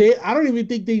 I don't even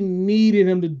think they needed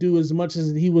him to do as much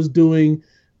as he was doing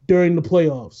during the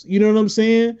playoffs. You know what I'm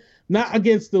saying? Not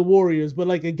against the Warriors, but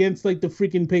like against like the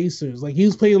freaking Pacers. Like he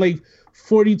was playing like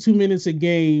 42 minutes a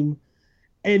game,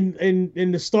 and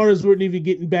the starters weren't even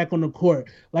getting back on the court.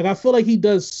 Like I feel like he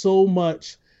does so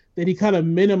much that he kind of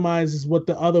minimizes what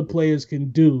the other players can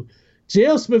do.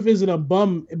 J.L. Smith isn't a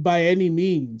bum by any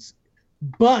means,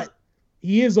 but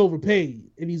he is overpaid,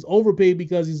 and he's overpaid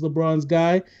because he's LeBron's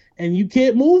guy, and you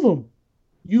can't move him.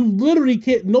 You literally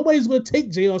can't. Nobody's going to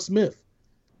take J.L. Smith.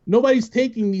 Nobody's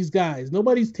taking these guys.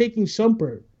 Nobody's taking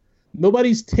Shumpert.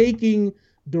 Nobody's taking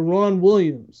Deron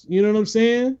Williams. You know what I'm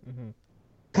saying? Mm-hmm.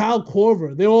 Kyle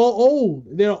Korver. They're all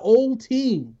old. They're an old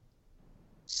team.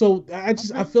 So I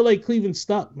feel like Cleveland's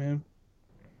stuck, man.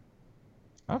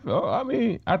 That's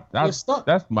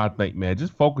my thing, man.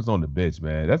 Just focus on the bench,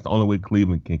 man. That's the only way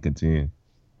Cleveland can contend.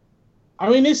 I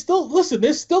mean, they're still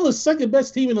the second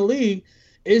best team in the league.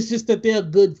 It's just that they're a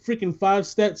good freaking 5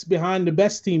 steps behind the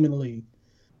best team in the league.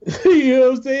 You know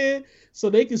what I'm saying? So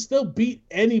they can still beat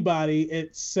anybody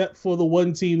except for the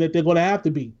one team that they're going to have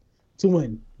to beat to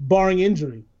win, barring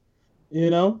injury. You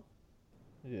know?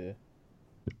 Yeah.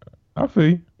 I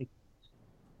feel you.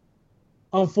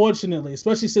 Unfortunately,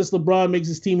 especially since LeBron makes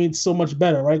his teammates so much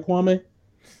better, right, Kwame?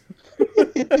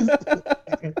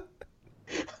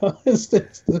 It's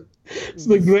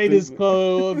the greatest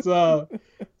call of all time.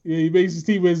 Yeah, he makes his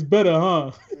teammates better,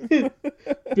 huh?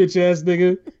 Bitch ass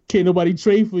nigga. Can't nobody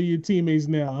trade for your teammates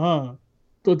now, huh?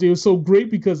 Thought they were so great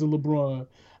because of LeBron.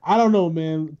 I don't know,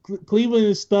 man. Cleveland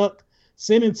is stuck.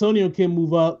 San Antonio can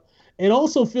move up. It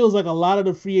also feels like a lot of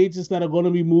the free agents that are going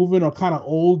to be moving are kind of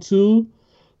old too.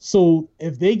 So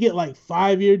if they get like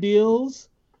 5-year deals,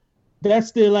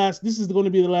 that's their last. This is going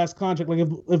to be the last contract. Like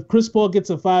if Chris Paul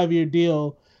gets a 5-year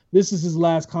deal, this is his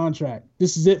last contract.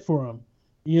 This is it for him.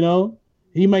 You know,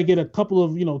 he might get a couple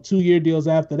of 2-year deals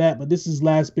after that, but this is his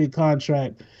last big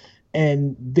contract,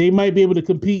 and they might be able to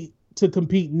compete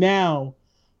now,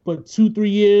 but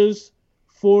 2-3 years,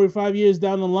 4 or 5 years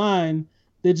down the line,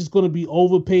 they're just going to be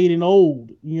overpaid and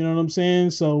old. You know what I'm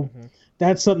saying? So. Mm-hmm.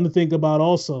 That's something to think about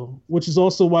also, which is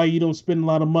also why you don't spend a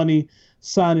lot of money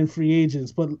signing free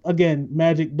agents. But again,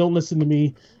 Magic, don't listen to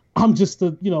me. I'm just a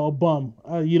bum.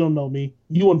 You don't know me.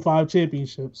 You won 5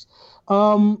 championships.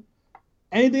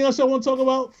 Anything else y'all want to talk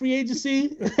about free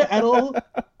agency at all?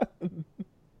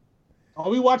 Are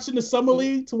we watching the summer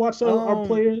league to watch our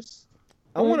players?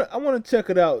 I want to check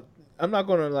it out. I'm not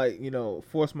gonna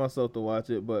force myself to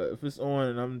watch it, but if it's on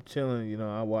and I'm chilling,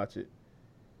 I'll watch it.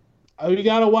 We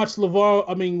gotta watch Lamar.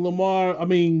 We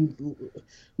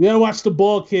gotta watch the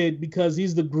ball kid because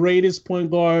he's the greatest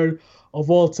point guard of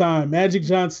all time. Magic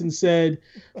Johnson said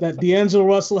that D'Angelo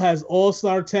Russell has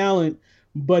all-star talent,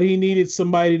 but he needed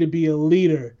somebody to be a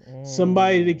leader,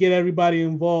 somebody to get everybody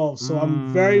involved. So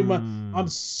I'm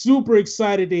super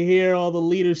excited to hear all the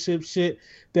leadership shit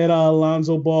that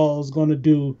Alonzo Ball is gonna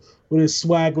do with his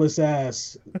swagless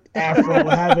ass, afro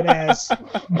having ass.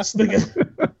 This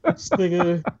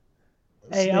nigga.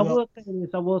 Hey, I will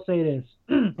say this.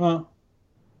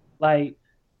 Like,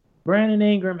 Brandon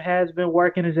Ingram has been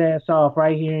working his ass off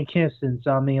right here in Kinston.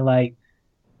 So,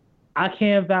 I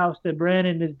can't vouch that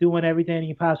Brandon is doing everything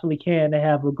he possibly can to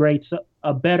have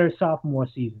a better sophomore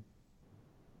season.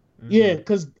 Yeah,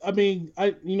 because, I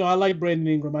like Brandon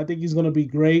Ingram. I think he's going to be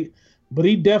great. But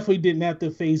he definitely didn't have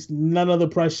to face none of the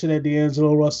pressure that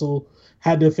D'Angelo Russell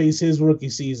had to face his rookie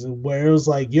season, where it was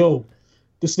like, yo,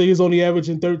 this nigga's only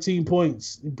averaging 13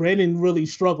 points. Brandon really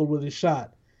struggled with his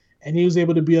shot, and he was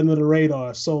able to be under the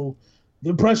radar. So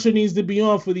the pressure needs to be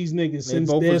on for these niggas since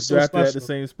they're so drafted special. At the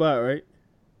same spot, right?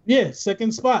 Yeah,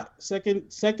 second spot, second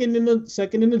in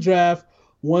the draft,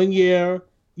 1 year.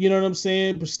 You know what I'm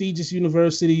saying? Prestigious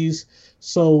universities.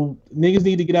 So niggas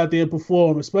need to get out there and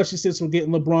perform, especially since we're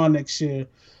getting LeBron next year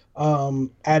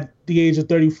at the age of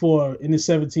 34 in his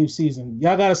 17th season.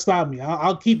 Y'all gotta stop me.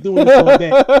 I'll keep doing this all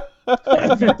day.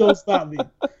 If you don't stop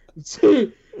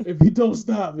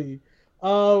me.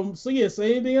 So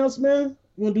anything else, man?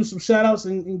 You want to do some shout outs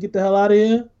and get the hell out of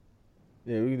here?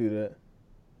 Yeah, we can do that.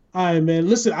 All right, man.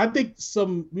 Listen, I think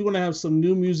we're going to have some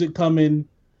new music coming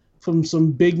from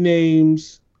some big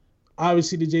names.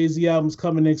 Obviously, the Jay-Z album's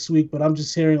coming next week, but I'm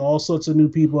just hearing all sorts of new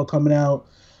people are coming out.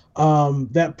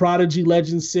 That Prodigy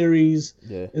Legends series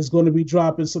is going to be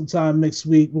dropping sometime next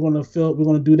week. We're going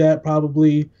to do that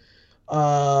probably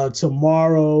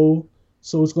tomorrow.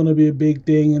 So it's going to be a big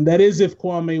thing. And that is if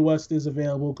Kwame West is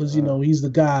available because, he's the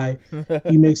guy.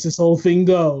 He makes this whole thing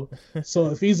go.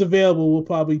 So if he's available, we'll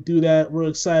probably do that. We're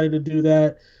excited to do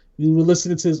that. We were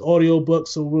listening to his audiobook,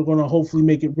 so we're going to hopefully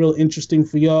make it real interesting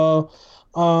for y'all.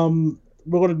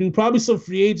 We're going to do probably some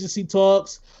free agency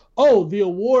talks. Oh, the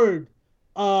award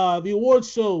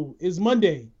show is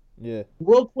Monday. Yeah.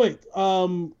 Real quick.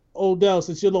 All Odell,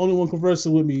 since you're the only one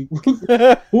conversing with me.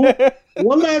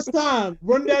 One last time,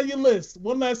 run down your list.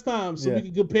 One last time, so we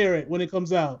can compare it when it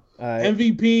comes out. Right.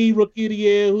 MVP, Rookie of the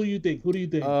Year. Who do you think?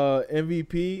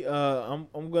 MVP.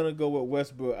 I'm gonna go with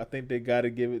Westbrook. I think they gotta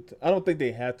give it. I don't think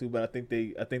they have to, but I think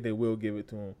they will give it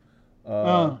to him.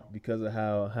 Because of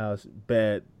how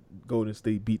bad Golden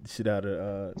State beat the shit out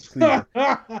of Cleveland.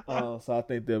 So I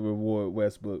think they'll reward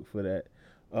Westbrook for that.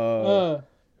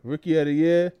 Rookie of the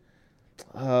Year.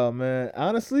 Oh man,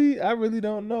 honestly, I really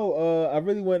don't know. I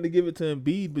really wanted to give it to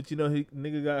Embiid, but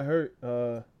nigga got hurt.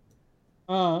 So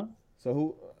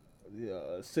who?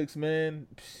 6 man,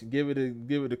 give it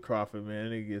to Crawford, man.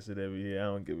 Nigga gets it every year. I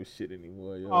don't give a shit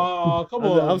anymore, yo. Oh, come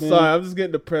on, I'm sorry. I'm just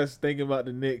getting depressed thinking about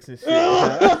the Knicks and shit.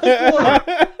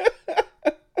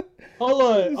 Hold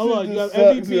on. You got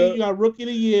MVP. Yo. You got Rookie of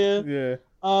the Year. Yeah.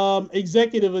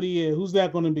 Executive of the Year. Who's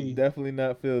that going to be? Definitely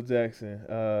not Phil Jackson.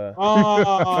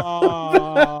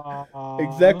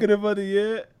 Executive of the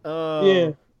Year.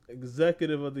 Yeah.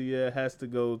 Executive of the Year has to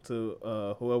go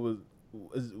to whoever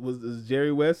was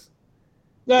Jerry West.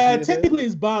 Technically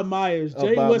it's Bob Myers.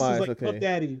 Jerry Bob West Myers, is like okay. Puff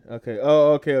Daddy. Okay.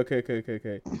 Oh, okay.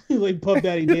 He's like Puff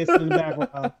Daddy dancing in the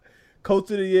background.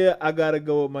 Coach of the Year, I gotta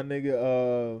go with my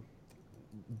nigga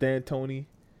D'Antoni.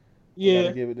 Yeah.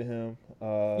 Gotta give it to him.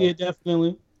 Yeah,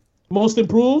 definitely. Most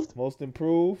improved?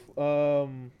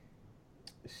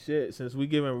 Shit, since we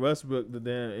giving Westbrook the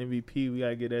damn MVP, we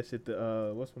gotta get that shit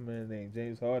to what's my man's name?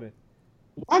 James Harden.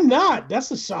 Why not? That's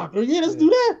a shocker. Yeah, let's do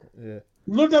that. Yeah.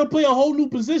 You learned how to play a whole new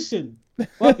position.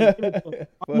 Fuck it.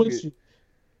 I'm with you.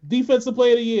 Defensive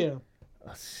Player of the Year.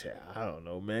 Oh, shit, I don't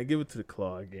know, man. Give it to the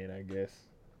Claw again, I guess.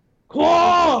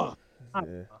 Claw!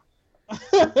 Yeah.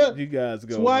 You guys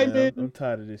go, man. I'm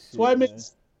tired of this shit.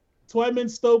 Twyman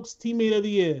Stokes, Teammate of the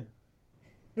Year.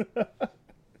 Who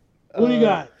do you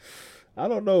got? I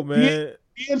don't know, man.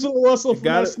 D'Angelo Russell for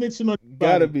not snitching on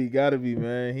anybody. Gotta be,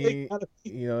 man.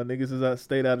 Niggas is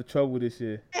stayed out of trouble this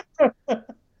year.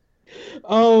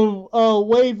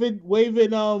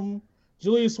 Waving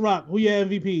Julius Rock. Who your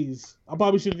MVPs? I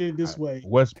probably should have did it this way.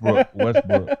 Westbrook. Put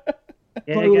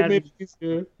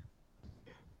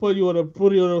you on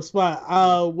the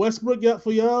spot. Westbrook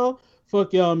for y'all.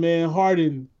 Fuck y'all, man.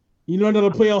 Harden. You know how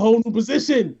to play a whole new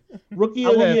position. Rookie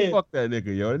of the Year. Fuck that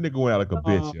nigga, yo. That nigga went out like a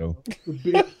bitch, yo.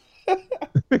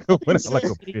 Nigga went out like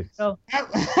a bitch.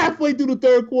 Halfway through the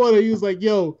third quarter, he was like,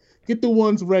 yo, get the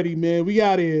ones ready, man. We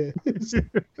out here.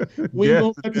 We ain't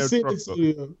gonna have to sit in the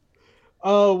studio.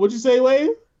 What'd you say,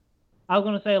 Wade? I was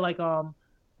gonna say, I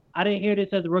didn't hear this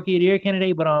as a Rookie of the Year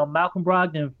candidate, but Malcolm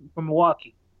Brogdon from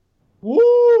Milwaukee. Woo,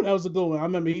 that was a good one. I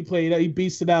remember he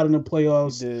beasted out in the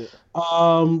playoffs.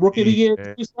 Rookie of the Year,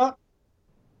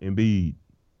 Embiid.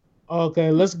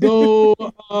 Okay, let's go.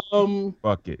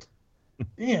 Fuck it.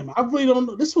 Damn, I really don't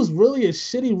know. This was really a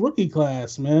shitty rookie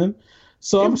class, man.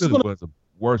 So I'm just gonna. It was the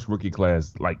worst rookie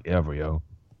class ever, yo.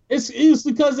 It's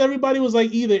because everybody was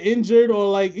either injured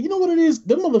or you know what it is.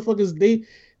 Them motherfuckers,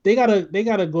 they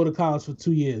gotta go to college for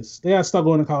 2 years. They gotta start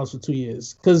going to college for 2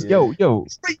 years. Cause yo, who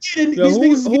was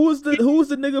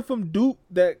the nigga from Duke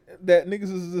that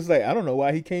niggas was just I don't know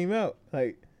why he came out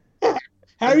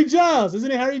Harry Giles,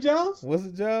 isn't it Harry Giles? Was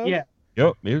it Giles? Yeah.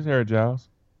 Yep, it was Harry Giles.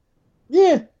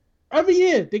 Yeah, every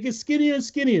year they get skinnier and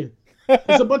skinnier.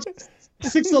 There's a bunch of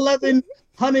 6'11",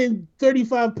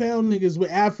 135-pound niggas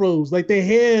with afros. Their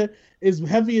hair is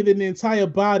heavier than their entire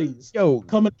bodies. Yo,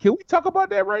 can we talk about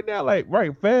that right now?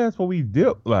 Right fast before we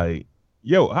dip.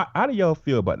 How do y'all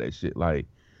feel about that shit?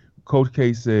 Coach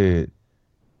K said,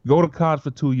 go to college for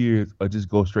 2 years or just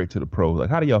go straight to the pros.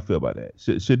 How do y'all feel about that?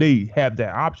 Should they have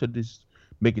that option? Just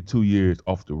make it 2 years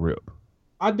off the rip.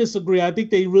 I disagree. I think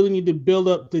they really need to build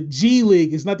up the G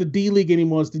League. It's not the D League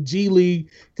anymore. It's the G League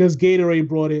because Gatorade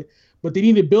brought it. But they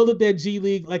need to build up that G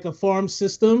League like a farm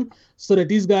system so that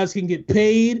these guys can get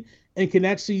paid and can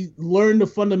actually learn the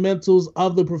fundamentals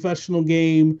of the professional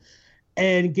game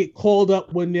and get called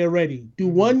up when they're ready. Do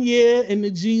 1 year in the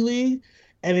G League,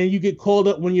 and then you get called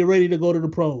up when you're ready to go to the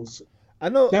pros. I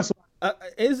know.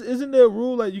 Isn't there a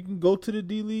rule you can go to the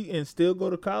D League and still go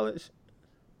to college?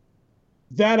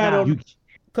 I don't.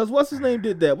 Because what's his name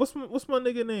did that? What's my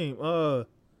nigga name?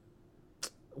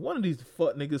 One of these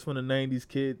fuck niggas from the 90s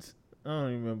kids. I don't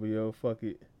even remember, yo. Fuck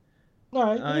it. All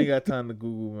right. I ain't got time to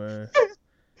Google, man.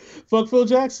 Fuck Phil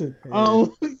Jackson. Yeah.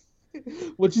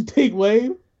 What you think,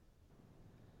 Wade?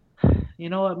 You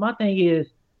know what? My thing is,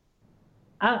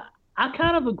 I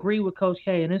kind of agree with Coach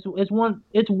K, and it's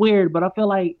weird, but I feel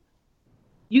like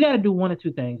you got to do one or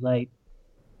two things.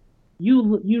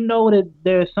 You know that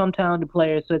there are some talented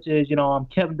players such as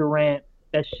Kevin Durant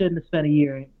that shouldn't have spent a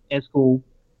year in school.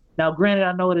 Now, granted,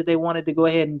 I know that they wanted to go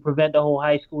ahead and prevent the whole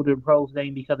high school to the pros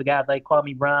thing because of guys like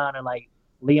Kwame Brown and like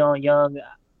Leon Young,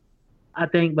 I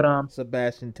think. But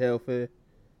Sebastian Telfair.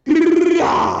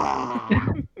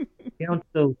 him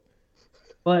too.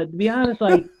 But to be honest,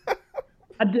 like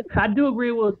I do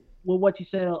agree with what you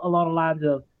said along the lines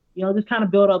of, just kind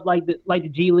of build up like the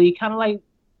G League, kind of like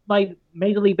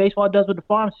Major League Baseball does with the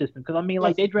farm system. Because I mean,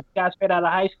 like they draft guys straight out of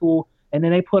high school and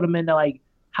then they put them into like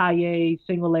high A,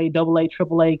 single A, double A,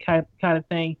 triple A kind of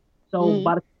thing. So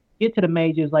by the time they get to the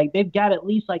majors, like they've got at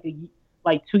least like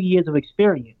 2 years of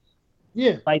experience.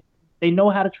 Yeah, like they know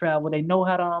how to travel, they know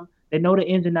how to they know the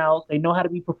ins and outs, they know how to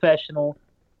be professional.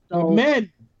 So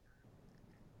men.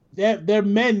 They're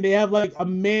men. They have like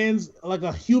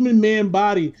a human man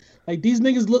body. Like these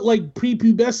niggas look like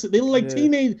prepubescent. They look like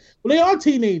teenage. Well, they are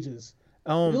teenagers.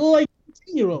 They look like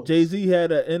 18-year-olds. Jay-Z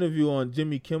had an interview on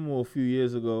Jimmy Kimmel a few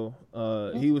years ago.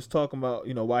 He was talking about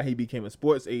why he became a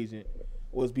sports agent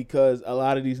was because a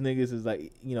lot of these niggas is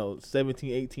like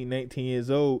 17, 18, 19 years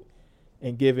old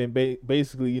and giving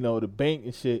basically the bank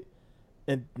and shit.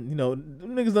 And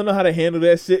them niggas don't know how to handle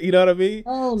that shit. You know what I mean?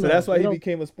 Oh, so that's why he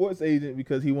became a sports agent,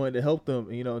 because he wanted to help them.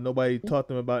 Nobody taught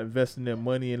them about investing their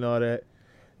money and all that.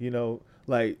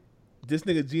 Like this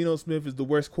nigga Geno Smith is the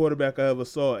worst quarterback I ever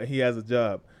saw, and he has a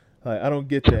job. Like I don't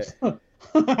get that.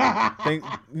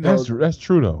 That's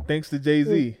true though. Thanks to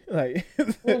Jay-Z. Like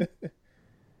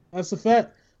that's a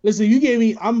fact. Listen, you gave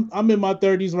me. I'm in my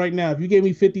 30s right now. If you gave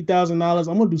me $50,000,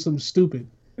 I'm gonna do something stupid.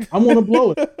 I'm gonna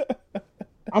blow it.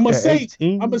 I'm gonna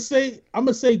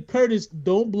say, Curtis,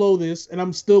 don't blow this, and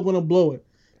I'm still gonna blow it.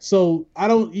 So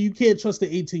you can't trust the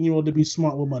 18-year-old to be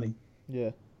smart with money. Yeah,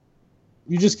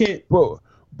 you just can't.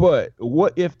 But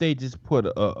what if they just put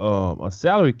a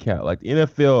salary cap? Like the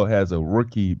NFL has a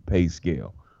rookie pay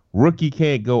scale. Rookie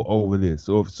can't go over this.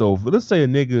 So if let's say a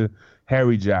nigga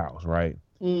Harry Giles, right?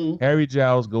 Harry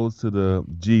Giles goes to the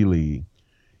G League.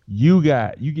 You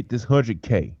get this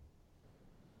 $100K.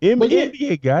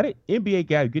 NBA got it. NBA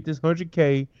got it. Get this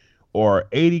 $100K or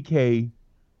 $80K.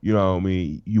 You know what I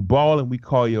mean? You ball and we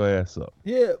call your ass up.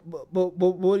 Yeah, but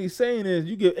what he's saying is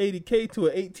you give $80K to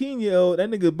an 18-year-old, that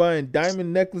nigga buying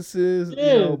diamond necklaces,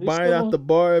 buying out the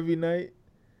bar every night.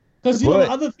 Because the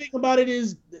other thing about it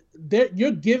is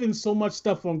you're giving so much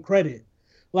stuff on credit.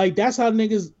 Like that's how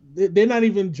niggas, they're not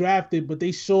even drafted, but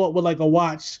they show up with like a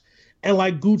watch and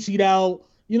like Gucci'd out,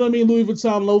 Louis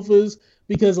Vuitton loafers.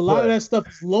 Because a lot of that stuff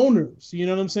is loaners. You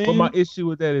know what I'm saying? But my issue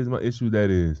with that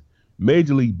is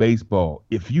Major League Baseball.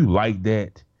 If you like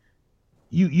that,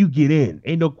 you get in.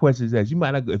 Ain't no questions asked. You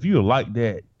might not go. If you like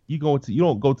that, you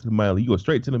don't go to the minor league. You go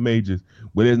straight to the majors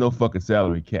where there's no fucking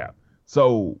salary cap.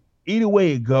 So either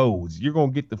way it goes, you're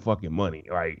gonna get the fucking money.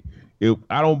 Like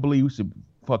I don't believe we should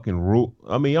fucking rule.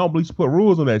 I mean, I don't believe we should put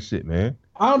rules on that shit, man.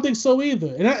 I don't think so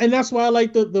either. And that's why I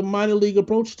like the minor league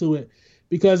approach to it.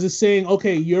 Because it's saying,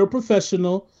 okay, you're a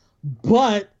professional,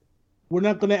 but we're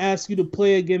not going to ask you to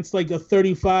play against like a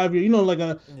 35-year, like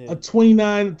a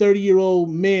 29, 30-year-old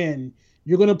man.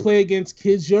 You're going to play against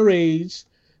kids your age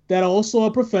that also are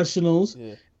professionals,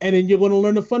 and then you're going to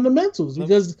learn the fundamentals.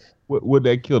 Because would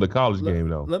that kill the college game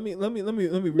though? Let me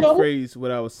rephrase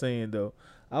what I was saying though.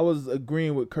 I was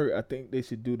agreeing with Kurt. I think they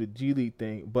should do the G League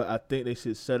thing, but I think they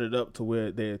should set it up to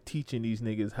where they're teaching these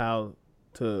niggas how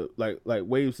to like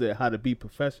Wave said, how to be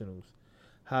professionals,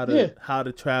 how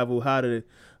to travel, how to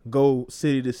go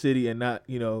city to city and not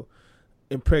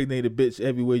impregnate a bitch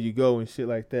everywhere you go and shit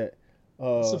like that.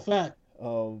 It's a fact.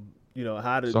 How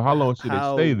to. So how long should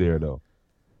they stay there though?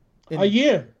 A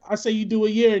year. I say you do a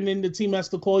year, and then the team has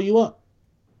to call you up.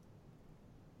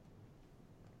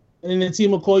 And then the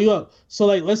team will call you up. So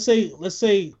like let's say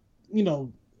I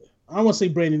don't want to say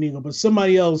Brandon Ingram, but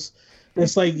somebody else.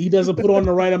 It's like he doesn't put on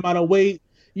the right amount of weight.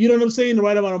 You know what I'm saying? The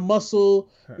right amount of muscle.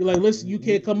 You're like, listen, you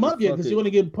can't come up yet because you're going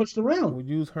to get pushed around. We'll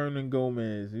use Hernan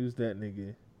Gomez. Use that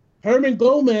nigga. Hernan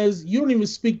Gomez, you don't even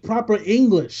speak proper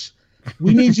English.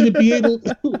 We need you to be able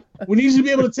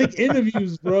to take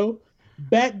interviews, bro.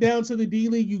 Back down to the D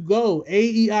League you go.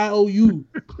 AEIOU.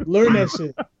 Learn that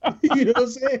shit. You know what I'm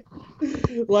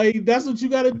saying? Like, that's what you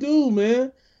got to do,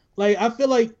 man. Like I feel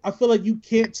like you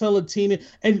can't tell a teenager.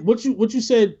 And what you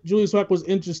said, Julius Rock, was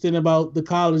interesting about the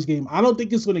college game. I don't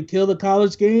think it's going to kill the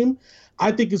college game.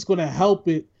 I think it's going to help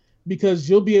it because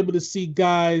you'll be able to see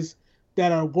guys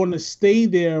that are going to stay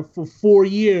there for 4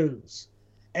 years,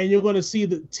 and you're going to see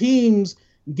the teams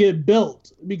get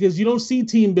built because you don't see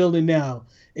team building now.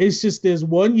 It's just there's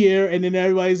 1 year and then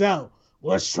everybody's out.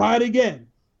 Let's try it again,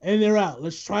 and they're out.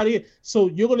 Let's try it again. So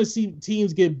you're going to see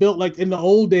teams get built like in the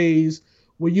old days,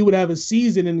 where you would have a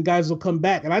season and guys will come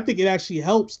back. And I think it actually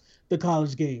helps the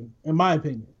college game, in my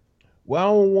opinion. Well, I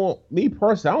don't want me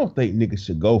personally. I don't think niggas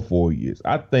should go 4 years.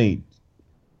 I think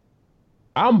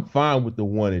I'm fine with the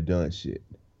one and done shit.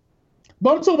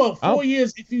 But I'm talking about 4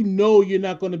 years if you know you're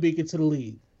not going to make it to the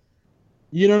league.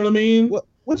 You know what I mean?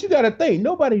 What you got to think?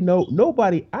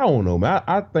 Nobody. I don't know, man.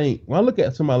 I think when I look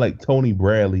at somebody like Tony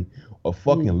Bradley or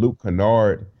fucking Luke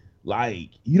Kennard, like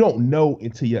you don't know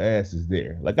until your ass is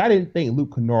there. Like I didn't think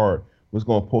Luke Kennard was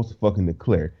going to post a fucking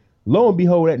declare. Lo and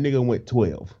behold, that nigga went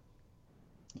 12.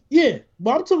 Yeah,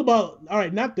 but I'm talking about, all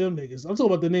right, not them niggas. I'm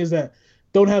talking about the niggas that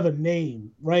don't have a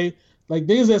name, right? Like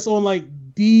niggas that's on like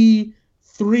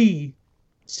D3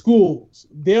 schools.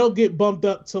 They'll get bumped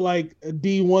up to like a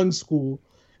D1 school,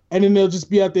 and then they'll just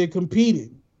be out there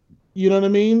competing. You know what I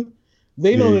mean?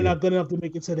 They know they're not good enough to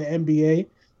make it to the NBA.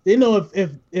 They know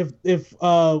if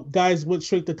guys went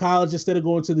straight to college instead of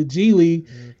going to the G League,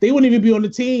 they wouldn't even be on the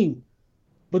team.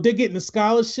 But they're getting a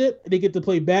scholarship, and they get to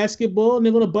play basketball, and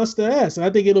they're going to bust their ass. And I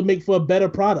think it'll make for a better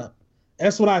product.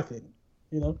 That's what I think,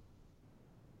 you know?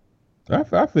 I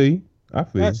feel.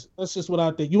 That's just what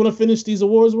I think. You want to finish these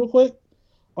awards real quick?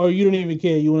 Or you don't even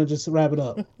care? You want to just wrap it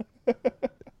up?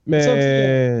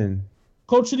 Man.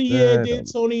 Coach of the Year,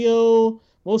 D'Antonio.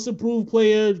 Most Improved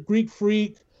Player, Greek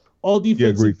Freak. All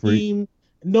Defensive Team.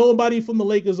 Nobody from the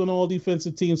Lakers on all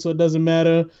defensive teams, so it doesn't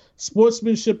matter.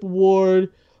 Sportsmanship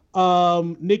Award.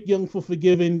 Nick Young for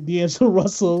forgiving D'Angelo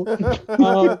Russell.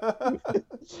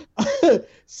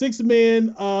 Sixth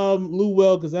man, Lou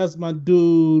Well, because that's my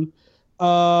dude.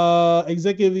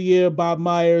 Executive of the Year, Bob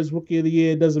Myers. Rookie of the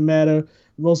Year, doesn't matter.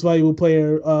 Most Valuable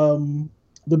Player,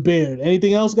 the Beard.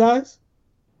 Anything else, guys?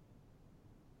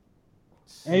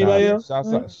 Anybody else?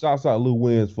 Shouts out Lou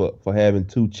Williams for having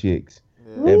 2 chicks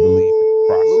that believe in the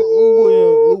process.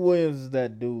 Lou Williams is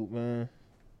that dude, man.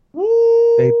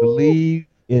 They believe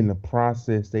in the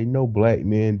process. They know black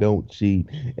men don't cheat,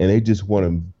 and they just want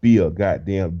to be a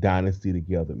goddamn dynasty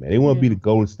together, man. They want to be the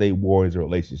Golden State Warriors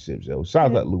relationships, yo.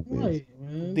 Shout out Lou Williams.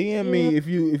 DM me if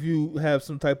you have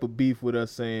some type of beef with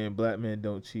us saying black men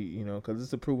don't cheat, you know, because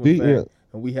it's a proven fact,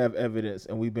 and we have evidence,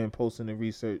 and we've been posting the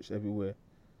research everywhere.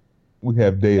 We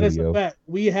have data, That's a fact.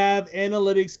 We have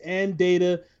analytics and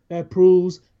data that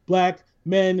proves black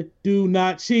men do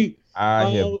not cheat. I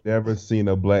have never seen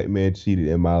a black man cheated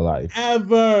in my life.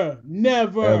 Ever.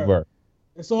 Never. Ever.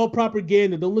 It's all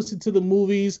propaganda. Don't listen to the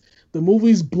movies. The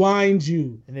movies blind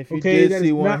you. And if you did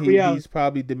see one, he's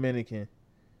probably Dominican.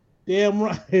 Damn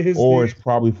right. It's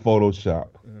probably Photoshop.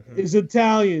 It's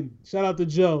Italian. Shout out to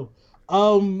Joe.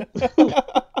 Kwame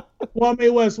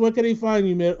West, where can they find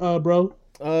you, man, bro?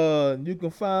 You can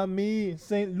find me in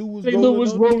St. Louis.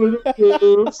 Rolling.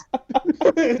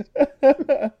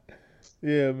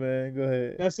 Yeah, man. Go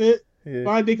ahead. That's it?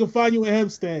 Yeah. They can find you in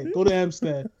Hempstead. Go to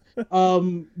Hempstead.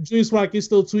 Julius Rock is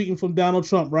still tweeting from Donald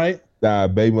Trump, right? Nah,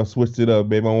 baby, I switched it up,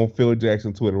 baby. I'm on Phil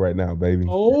Jackson Twitter right now, baby.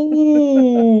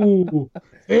 Oh,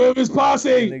 hey, with his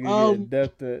posse.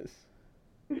 Death threats.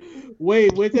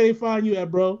 Wait, where can they find you at,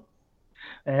 bro?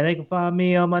 And they can find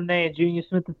me on my name, Junior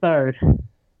Smith III.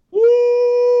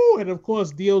 Woo! And of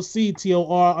course,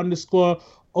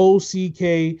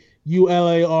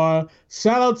 DOCTOR_OCKULAR.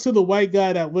 Shout out to the white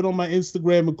guy that went on my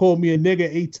Instagram and called me a nigga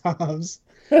 8 times.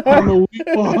 I don't know who you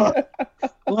are.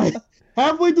 Like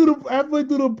halfway through the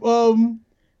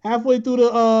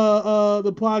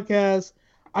podcast,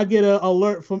 I get an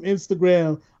alert from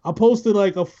Instagram. I posted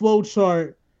like a flow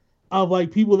chart of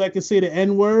like people that can say the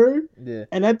N-word. Yeah.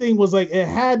 And that thing was like, it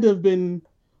had to have been,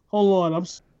 hold on, I'm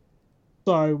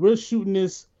sorry, we're shooting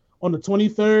this on the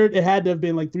 23rd. It had to have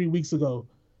been like 3 weeks ago.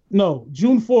 No,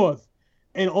 June 4th.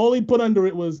 And all he put under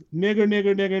it was nigger.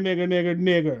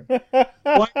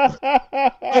 White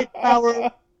Power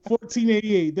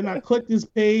 1488. Then I clicked his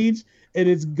page, and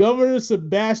it's Governor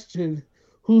Sebastian,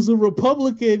 who's a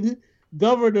Republican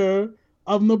governor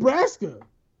of Nebraska.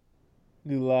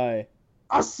 You lie.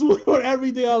 I swear on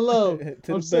everything I love. I'm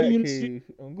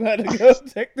glad to go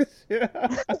check this shit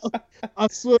out. I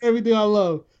swear everything I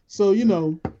love. So, you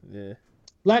know, yeah.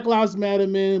 Black Lives Matter,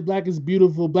 man. Black is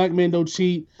beautiful. Black men don't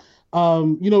cheat.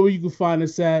 You know where you can find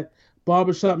us at.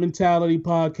 Barbershop Mentality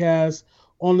Podcast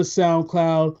on the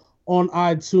SoundCloud, on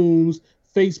iTunes,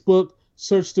 Facebook.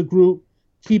 Search the group.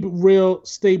 Keep it real.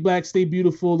 Stay black. Stay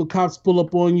beautiful. The cops pull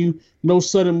up on you. No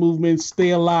sudden movements. Stay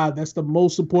alive. That's the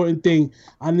most important thing.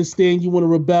 I understand you want to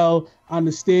rebel. I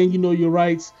understand you know your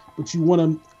rights, but you want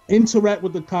to interact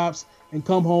with the cops and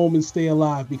come home and stay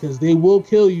alive because they will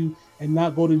kill you and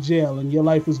not go to jail. And your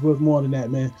life is worth more than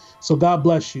that, man. So God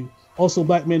bless you. Also,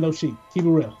 black men don't cheat. Keep it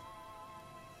real.